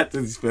said that to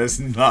this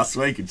person last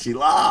week, and she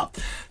laughed.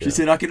 She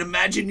said, I can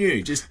imagine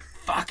you just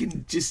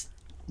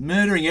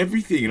murdering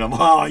everything. And I'm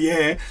like, oh,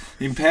 yeah,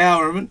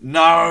 empowerment.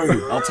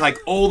 No, I'll take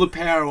all the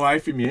power away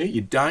from you.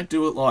 You don't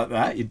do it like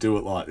that. You do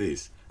it like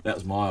this. That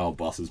was my old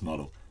boss's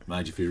model.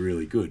 Made you feel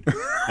really good.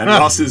 And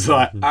Ross is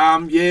like,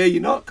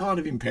 you're not kind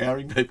of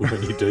empowering people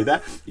when you do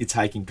that. You're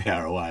taking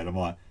power away. And I'm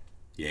like,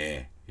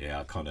 yeah,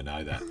 I kind of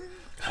know that.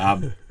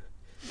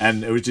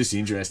 And it was just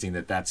interesting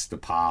that that's the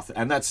path.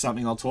 And that's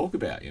something I'll talk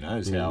about,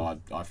 is how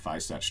I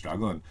face that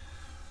struggle. And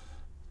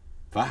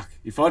fuck,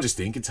 if I just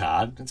think it's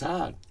hard, it's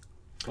hard.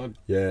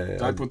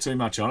 Don't put too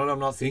much on it. I'm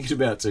not thinking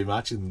about it too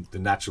much, and the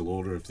natural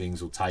order of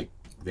things will take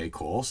their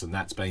course, and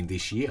that's been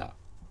this year.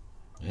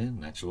 Yeah,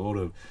 natural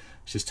order.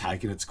 It's just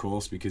taking its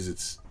course because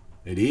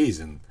it is,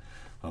 and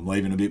I'm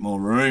leaving a bit more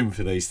room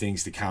for these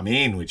things to come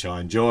in, which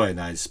I enjoy and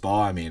they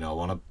inspire me and I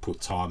want to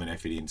put time and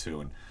effort into.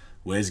 And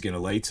where's it going to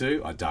lead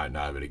to? I don't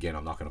know. But again,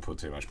 I'm not going to put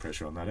too much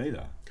pressure on that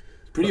either.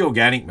 It's pretty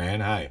organic, man.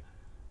 Hey.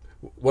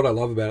 What I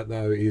love about it,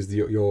 though, is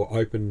your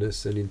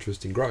openness and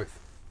interest in growth.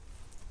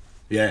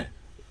 Yeah.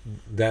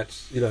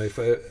 That, you know,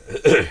 for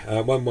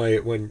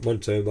one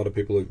term a lot of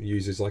people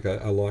use is like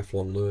a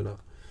lifelong learner.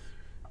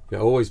 You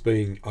know, always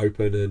being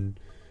open and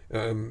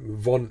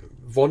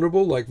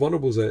vulnerable. Like,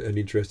 vulnerable is an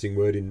interesting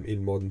word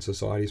in modern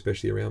society,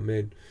 especially around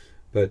men.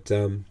 But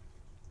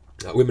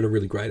women are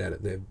really great at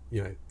it.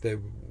 They're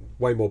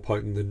way more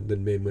potent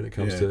than men when it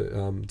comes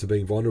to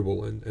being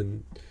vulnerable,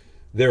 and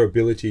their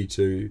ability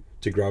to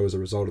grow as a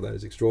result of that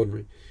is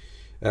extraordinary.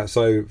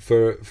 So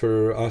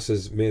for us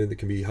as men, it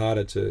can be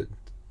harder to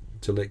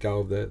let go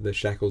of the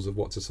shackles of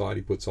what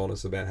society puts on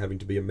us about having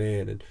to be a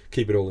man and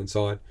keep it all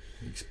inside.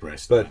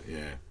 Express But that,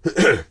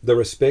 yeah. the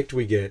respect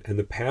we get and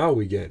the power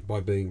we get by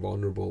being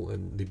vulnerable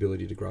and the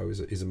ability to grow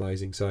is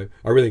amazing. So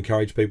I really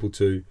encourage people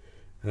to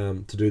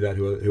do that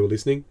who are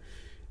listening.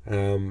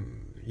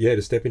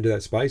 To step into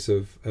that space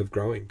of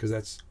growing, because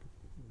that's,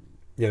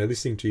 you know,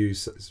 listening to you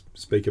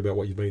speak about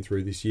what you've been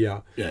through this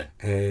year,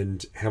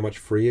 and how much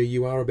freer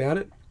you are about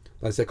it.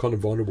 That's that kind of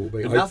vulnerable,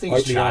 being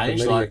nothing's opening up and changed.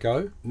 letting Like, it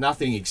go.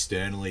 nothing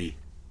externally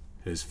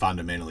has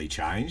fundamentally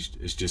changed.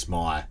 It's just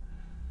my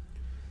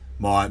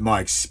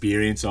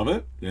experience of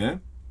it,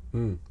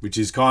 which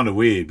is kind of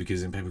weird,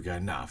 because then people go,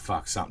 nah,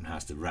 fuck, something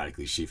has to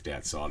radically shift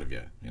outside of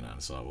you. You know,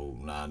 it's like, well,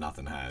 no,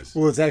 nothing has.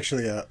 Well, it's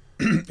actually a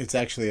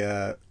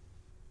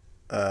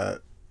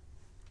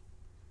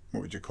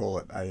what would you call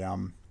it?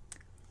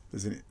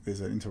 There's an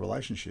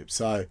interrelationship.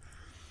 So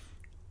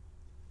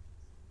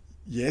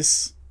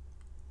yes,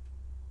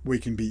 we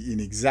can be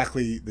in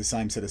exactly the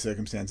same set of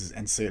circumstances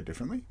and see it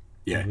differently.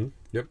 Yeah. Mm-hmm.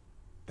 Yep.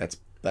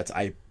 That's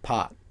a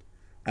part.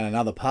 And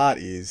another part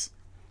is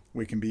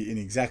we can be in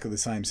exactly the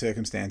same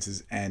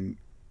circumstances and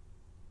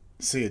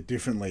see it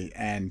differently,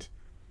 and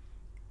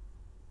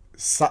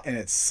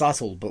it's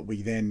subtle, but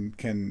we then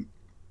can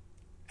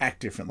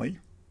act differently.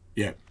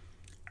 Yeah.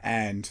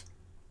 And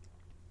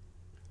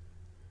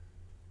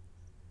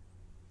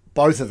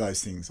both of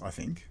those things, I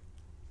think,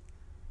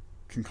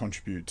 can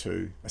contribute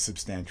to a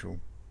substantial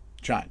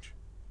change.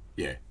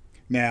 Yeah.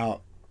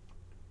 Now,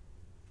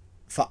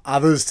 for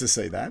others to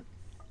see that,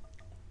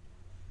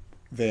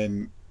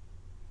 then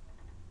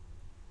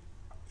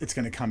it's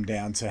going to come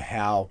down to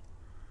how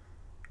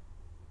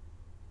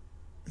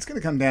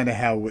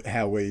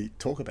we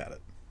talk about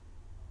it.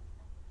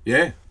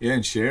 Yeah,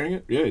 and sharing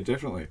it. Yeah,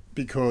 definitely.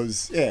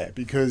 Because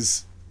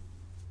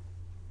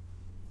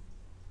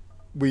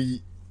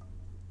we,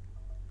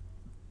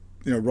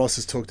 Ross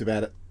has talked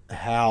about it,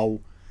 how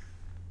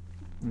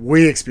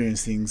we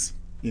experience things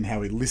in how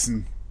we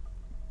listen.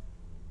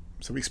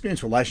 So we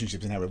experience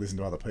relationships in how we listen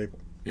to other people.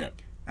 Yeah.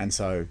 And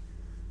so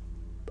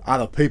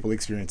other people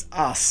experience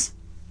us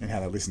in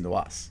how they listen to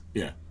us.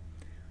 Yeah.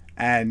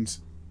 And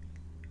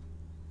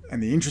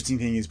the interesting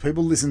thing is,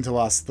 people listen to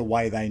us the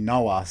way they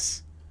know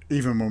us,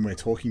 even when we're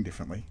talking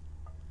differently,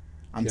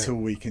 until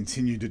we can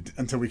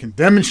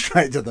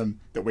demonstrate to them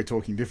that we're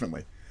talking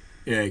differently.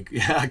 Yeah.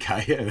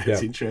 Okay. Yeah.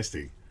 That's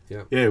interesting.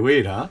 Yeah. Yeah.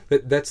 Weird, huh?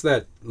 That's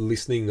that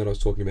listening that I was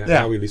talking about.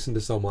 How we listen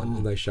to someone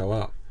and they show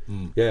up.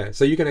 Yeah.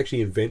 So you can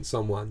actually invent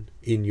someone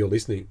in your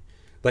listening.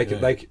 What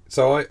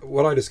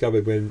I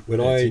discovered when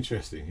That's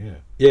interesting. Yeah.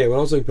 Yeah. When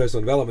I was doing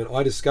personal development,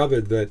 I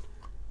discovered that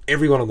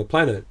everyone on the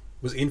planet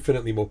was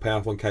infinitely more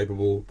powerful and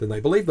capable than they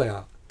believe they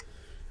are.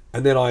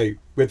 And then I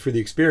went through the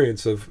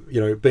experience of,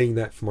 being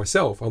that for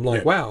myself. I'm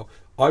like, wow,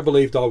 I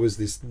believed I was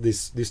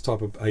this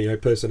type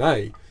of, person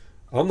A.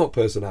 I'm not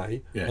person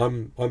A. Yeah.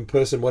 I'm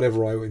person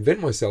whatever I invent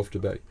myself to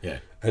be. Yeah.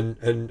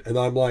 And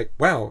I'm like,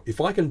 wow,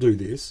 if I can do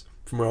this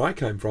from where I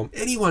came from,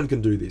 anyone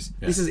can do this.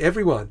 Yeah. This is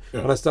everyone.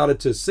 Yeah. And I started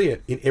to see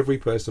it in every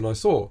person I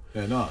saw.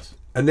 Yeah, nice.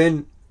 And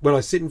then when I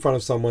sit in front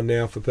of someone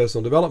now for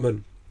personal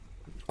development,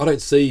 I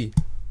don't see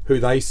who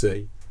they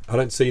see. I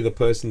don't see the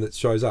person that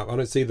shows up. I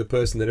don't see the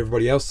person that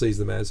everybody else sees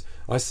them as.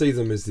 I see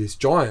them as this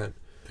giant.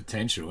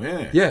 Potential,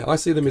 yeah. Yeah, I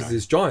see them as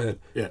this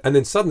giant. Yeah. And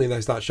then suddenly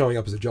they start showing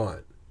up as a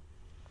giant.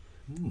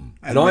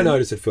 And I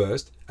notice it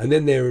first, and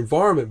then their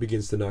environment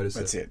begins to notice it.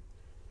 That's it.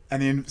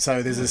 And then,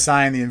 so there's a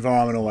saying, the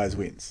environment always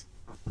wins.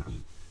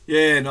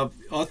 Yeah, and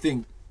I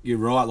think you're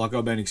right. Like,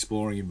 I've been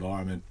exploring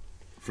environment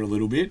for a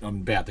little bit. I'm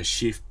about to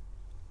shift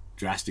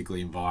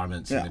drastically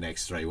environments in the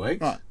next 3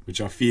 weeks,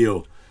 which I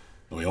feel,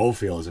 we all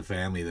feel as a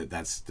family,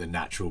 that's the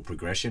natural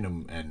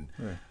progression. And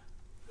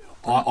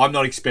I'm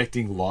not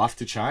expecting life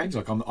to change.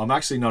 Like, I'm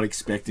actually not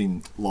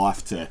expecting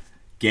life to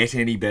get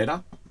any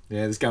better.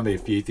 Yeah, there's going to be a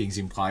few things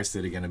in place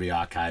that are going to be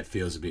okay. It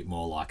feels a bit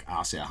more like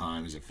us, our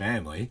home as a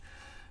family.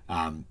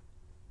 But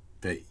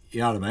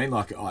you know what I mean?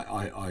 Like,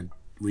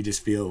 we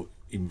just feel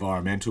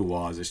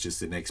environmental-wise, it's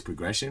just the next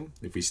progression.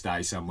 If we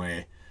stay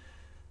somewhere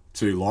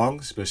too long,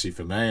 especially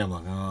for me, I'm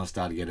like, I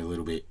start to get a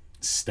little bit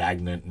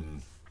stagnant.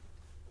 And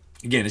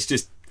again, it's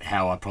just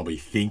how I probably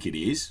think it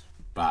is.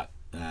 But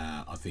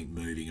I think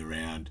moving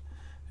around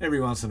every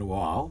once in a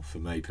while, for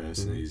me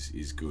personally,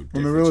 is good.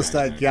 In the Definitely real change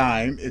estate that.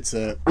 game, it's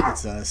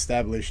an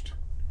established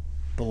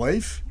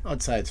belief.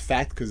 I'd say it's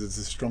fact because it's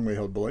a strongly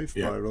held belief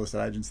Yeah. by real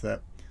estate agents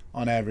that,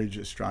 on average,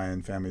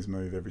 Australian families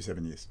move every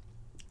 7 years.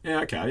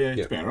 Yeah, okay, yeah, it's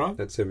Yeah. about right.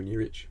 That's 7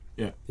 year itch.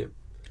 Yeah.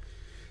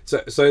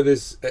 So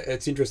there's,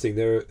 it's interesting.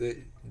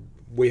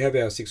 We have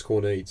our 6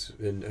 core needs,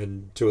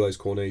 and 2 of those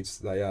core needs,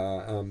 they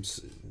are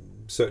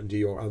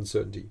certainty or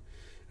uncertainty,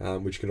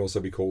 which can also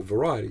be called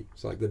variety.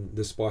 It's like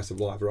the spice of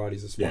life. Variety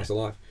is the spice of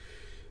life.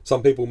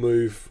 Some people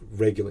move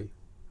regularly.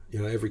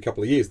 Every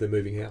couple of years they're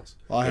moving house.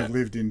 I have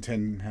lived in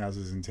 10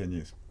 houses in 10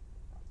 years.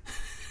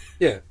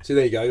 Yeah, so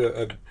there you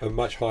go, a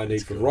much higher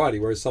need for variety,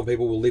 whereas some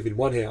people will live in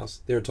one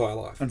house their entire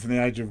life. And from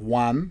the age of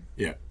 1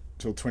 Yeah.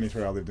 till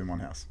 23, I lived in one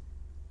house.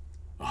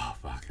 Oh,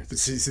 fuck. But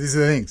see, so this is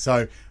the thing.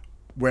 So,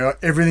 where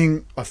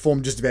I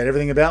formed just about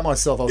everything about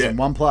myself, I was in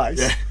one place.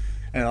 Yeah.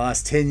 And the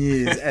last 10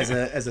 years, as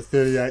a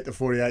 38 to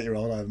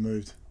 48-year-old, I've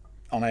moved,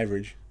 on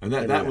average. And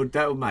that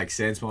everywhere. would make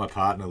sense. My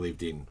partner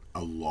lived in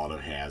a lot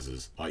of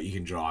houses. Like, you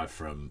can drive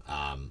from,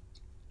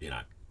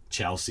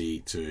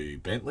 Chelsea to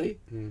Bentley.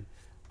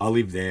 I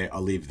live there. I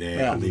live there.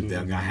 Yeah. I live there.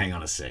 I go, hang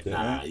on a sec.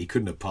 Nah, you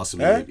couldn't have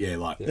possibly Yeah. lived. Yeah,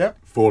 like Yep.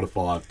 4 to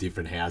 5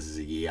 different houses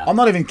a year. I'm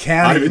not even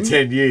counting. Over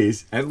 10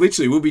 years. And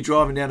literally, we'll be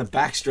driving down a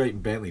back street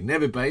in Bentley.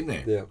 Never been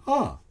there. Yeah.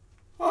 Oh,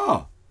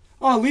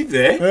 I live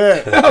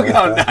there. Yeah. I'm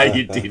going, no,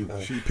 you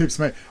didn't. She pips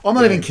me. I'm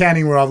not even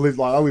counting where I've lived.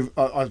 Like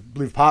I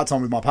live part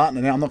time with my partner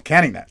now. I'm not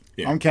counting that.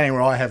 Yeah. I'm counting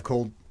where I have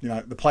called,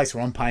 the place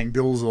where I'm paying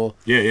bills or.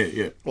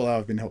 Yeah. Well,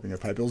 I've been helping her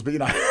pay bills, but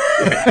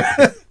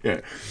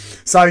Yeah.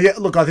 So yeah,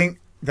 look, I think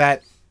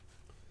that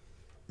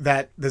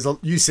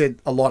you said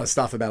a lot of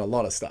stuff about a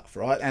lot of stuff,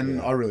 right?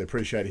 And I really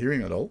appreciate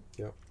hearing it all.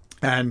 Yeah.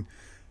 And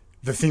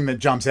the thing that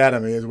jumps out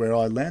at me is where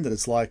I landed.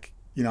 It's like,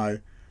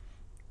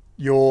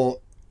 your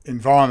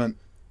environment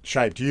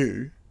shaped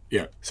you.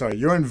 Yeah. Sorry,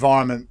 your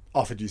environment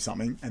offered you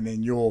something, and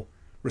then your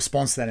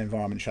response to that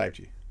environment shaped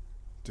you.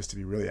 Just to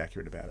be really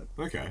accurate about it.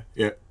 Okay.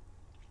 Yeah.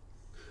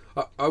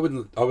 I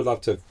would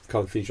love to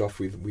kind of finish off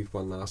with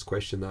one last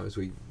question though, as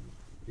we,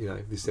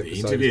 this episode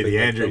interview, has been the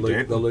Andrew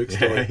Denton. the Luke Yeah,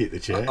 story. hit the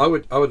chair. I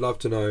would love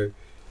to know,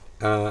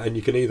 and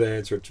you can either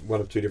answer it one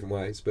of 2 different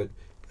ways, but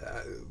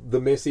the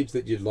message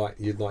that you'd like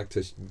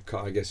to,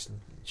 I guess,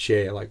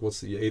 share. Like,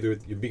 what's either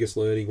your biggest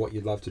learning, what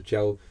you'd love to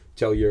tell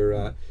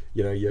your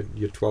your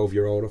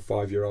 12-year-old or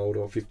 5-year-old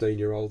or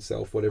 15-year-old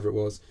self, whatever it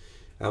was.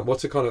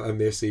 What's a kind of a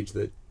message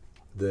that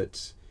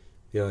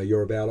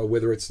you're about, or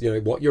whether it's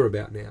what you're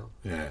about now.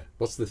 Yeah.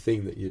 What's the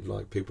thing that you'd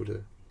like people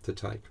to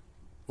take?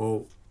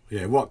 Well,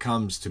 yeah, what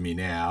comes to me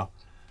now,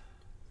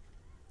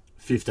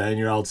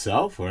 15-year-old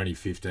self or any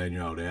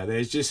 15-year-old out there,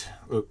 is just,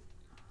 look,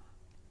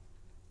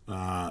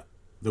 the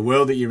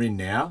world that you're in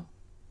now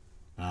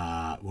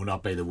will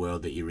not be the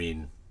world that you're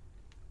in,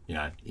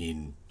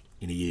 in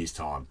a year's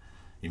time,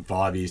 in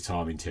 5 years'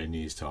 time, in 10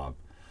 years' time.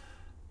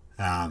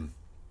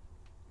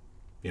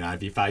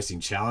 If you're facing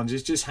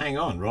challenges, just hang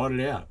on, ride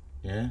it out.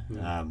 Yeah.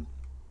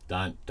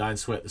 Don't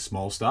sweat the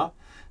small stuff,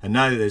 and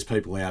know that there's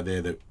people out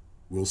there that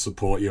will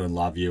support you and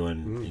love you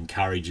and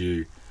encourage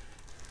you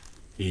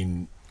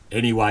in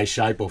any way,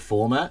 shape, or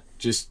format.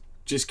 Just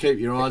keep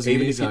your eyes and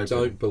Even ears if you open.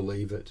 don't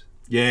believe it,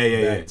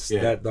 Yeah.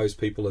 that those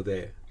people are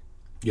there.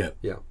 Yeah.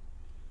 Yeah.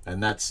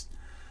 And that's,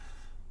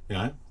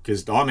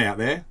 because I'm out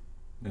there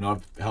and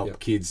I've helped Yep.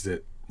 kids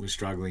that were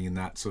struggling in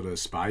that sort of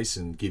space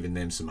and given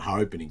them some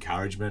hope and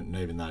encouragement, and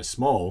even though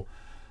small,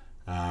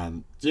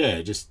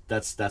 just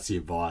that's the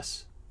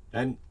advice.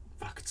 And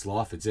fuck, it's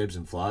life, it's ebbs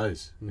and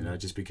flows.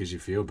 Just because you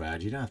feel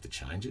bad, you don't have to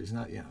change it. It's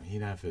not, you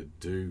don't have to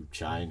do,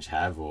 change,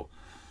 have, or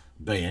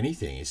be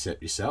anything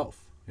except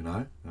yourself,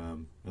 and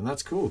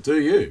that's cool. Do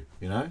you,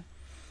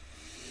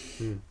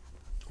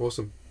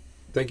 Awesome.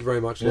 Thank you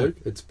very much, Yeah. Luke.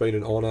 It's been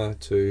an honour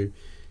to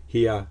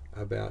hear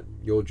about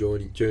your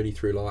journey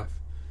through life.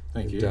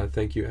 Thank And, you.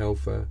 thank you, Al,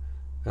 for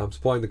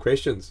supplying the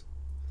questions.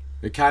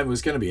 It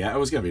was going to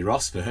be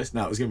Ross first.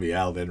 No, it was going to be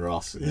Al, then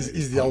Ross.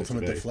 He's the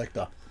ultimate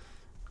deflector.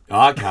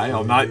 Okay,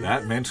 I'll note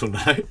that. Mental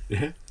note.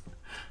 Yeah.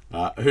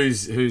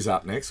 Who's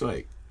up next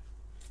week?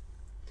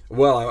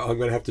 Well, I'm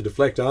going to have to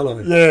deflect, aren't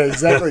I? Yeah,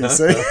 exactly.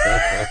 See?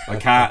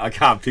 I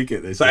can't pick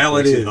it. There's So Al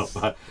it deflection is.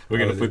 up, but we're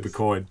going Al to it flip a is.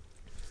 coin.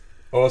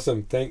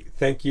 Awesome.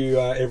 Thank you,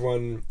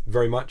 everyone,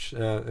 very much.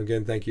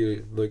 Again, thank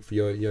you, Luke, for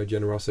your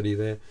generosity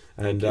there.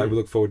 And Thank you. we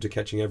look forward to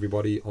catching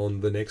everybody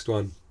on the next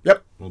one.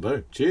 Will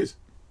do. Cheers.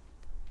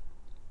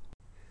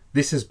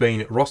 This has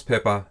been Ross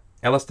Pepper,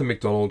 Alistair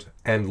McDonald,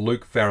 and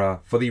Luke Farrer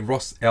for the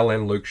Ross L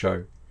and Luke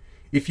Show.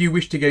 If you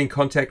wish to get in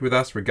contact with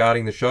us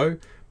regarding the show,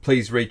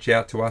 please reach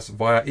out to us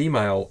via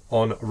email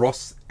on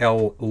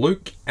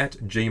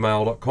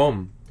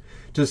rossluke@gmail.com.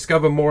 To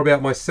discover more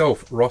about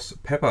myself, Ross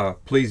Pepper,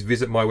 please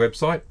visit my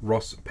website,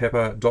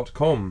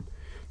 rosspepper.com.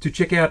 To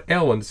check out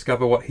Al and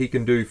discover what he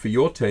can do for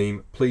your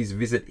team, please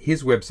visit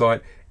his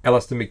website,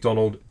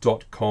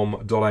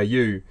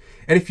 alistairmcdonald.com.au.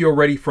 And if you're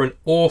ready for an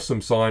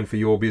awesome sign for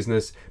your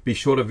business, be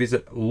sure to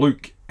visit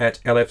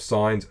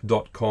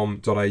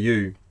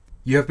luke@lfsigns.com.au.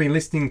 You have been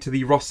listening to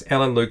the Ross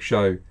L and Luke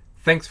Show.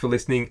 Thanks for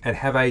listening and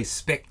have a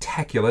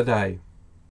spectacular day.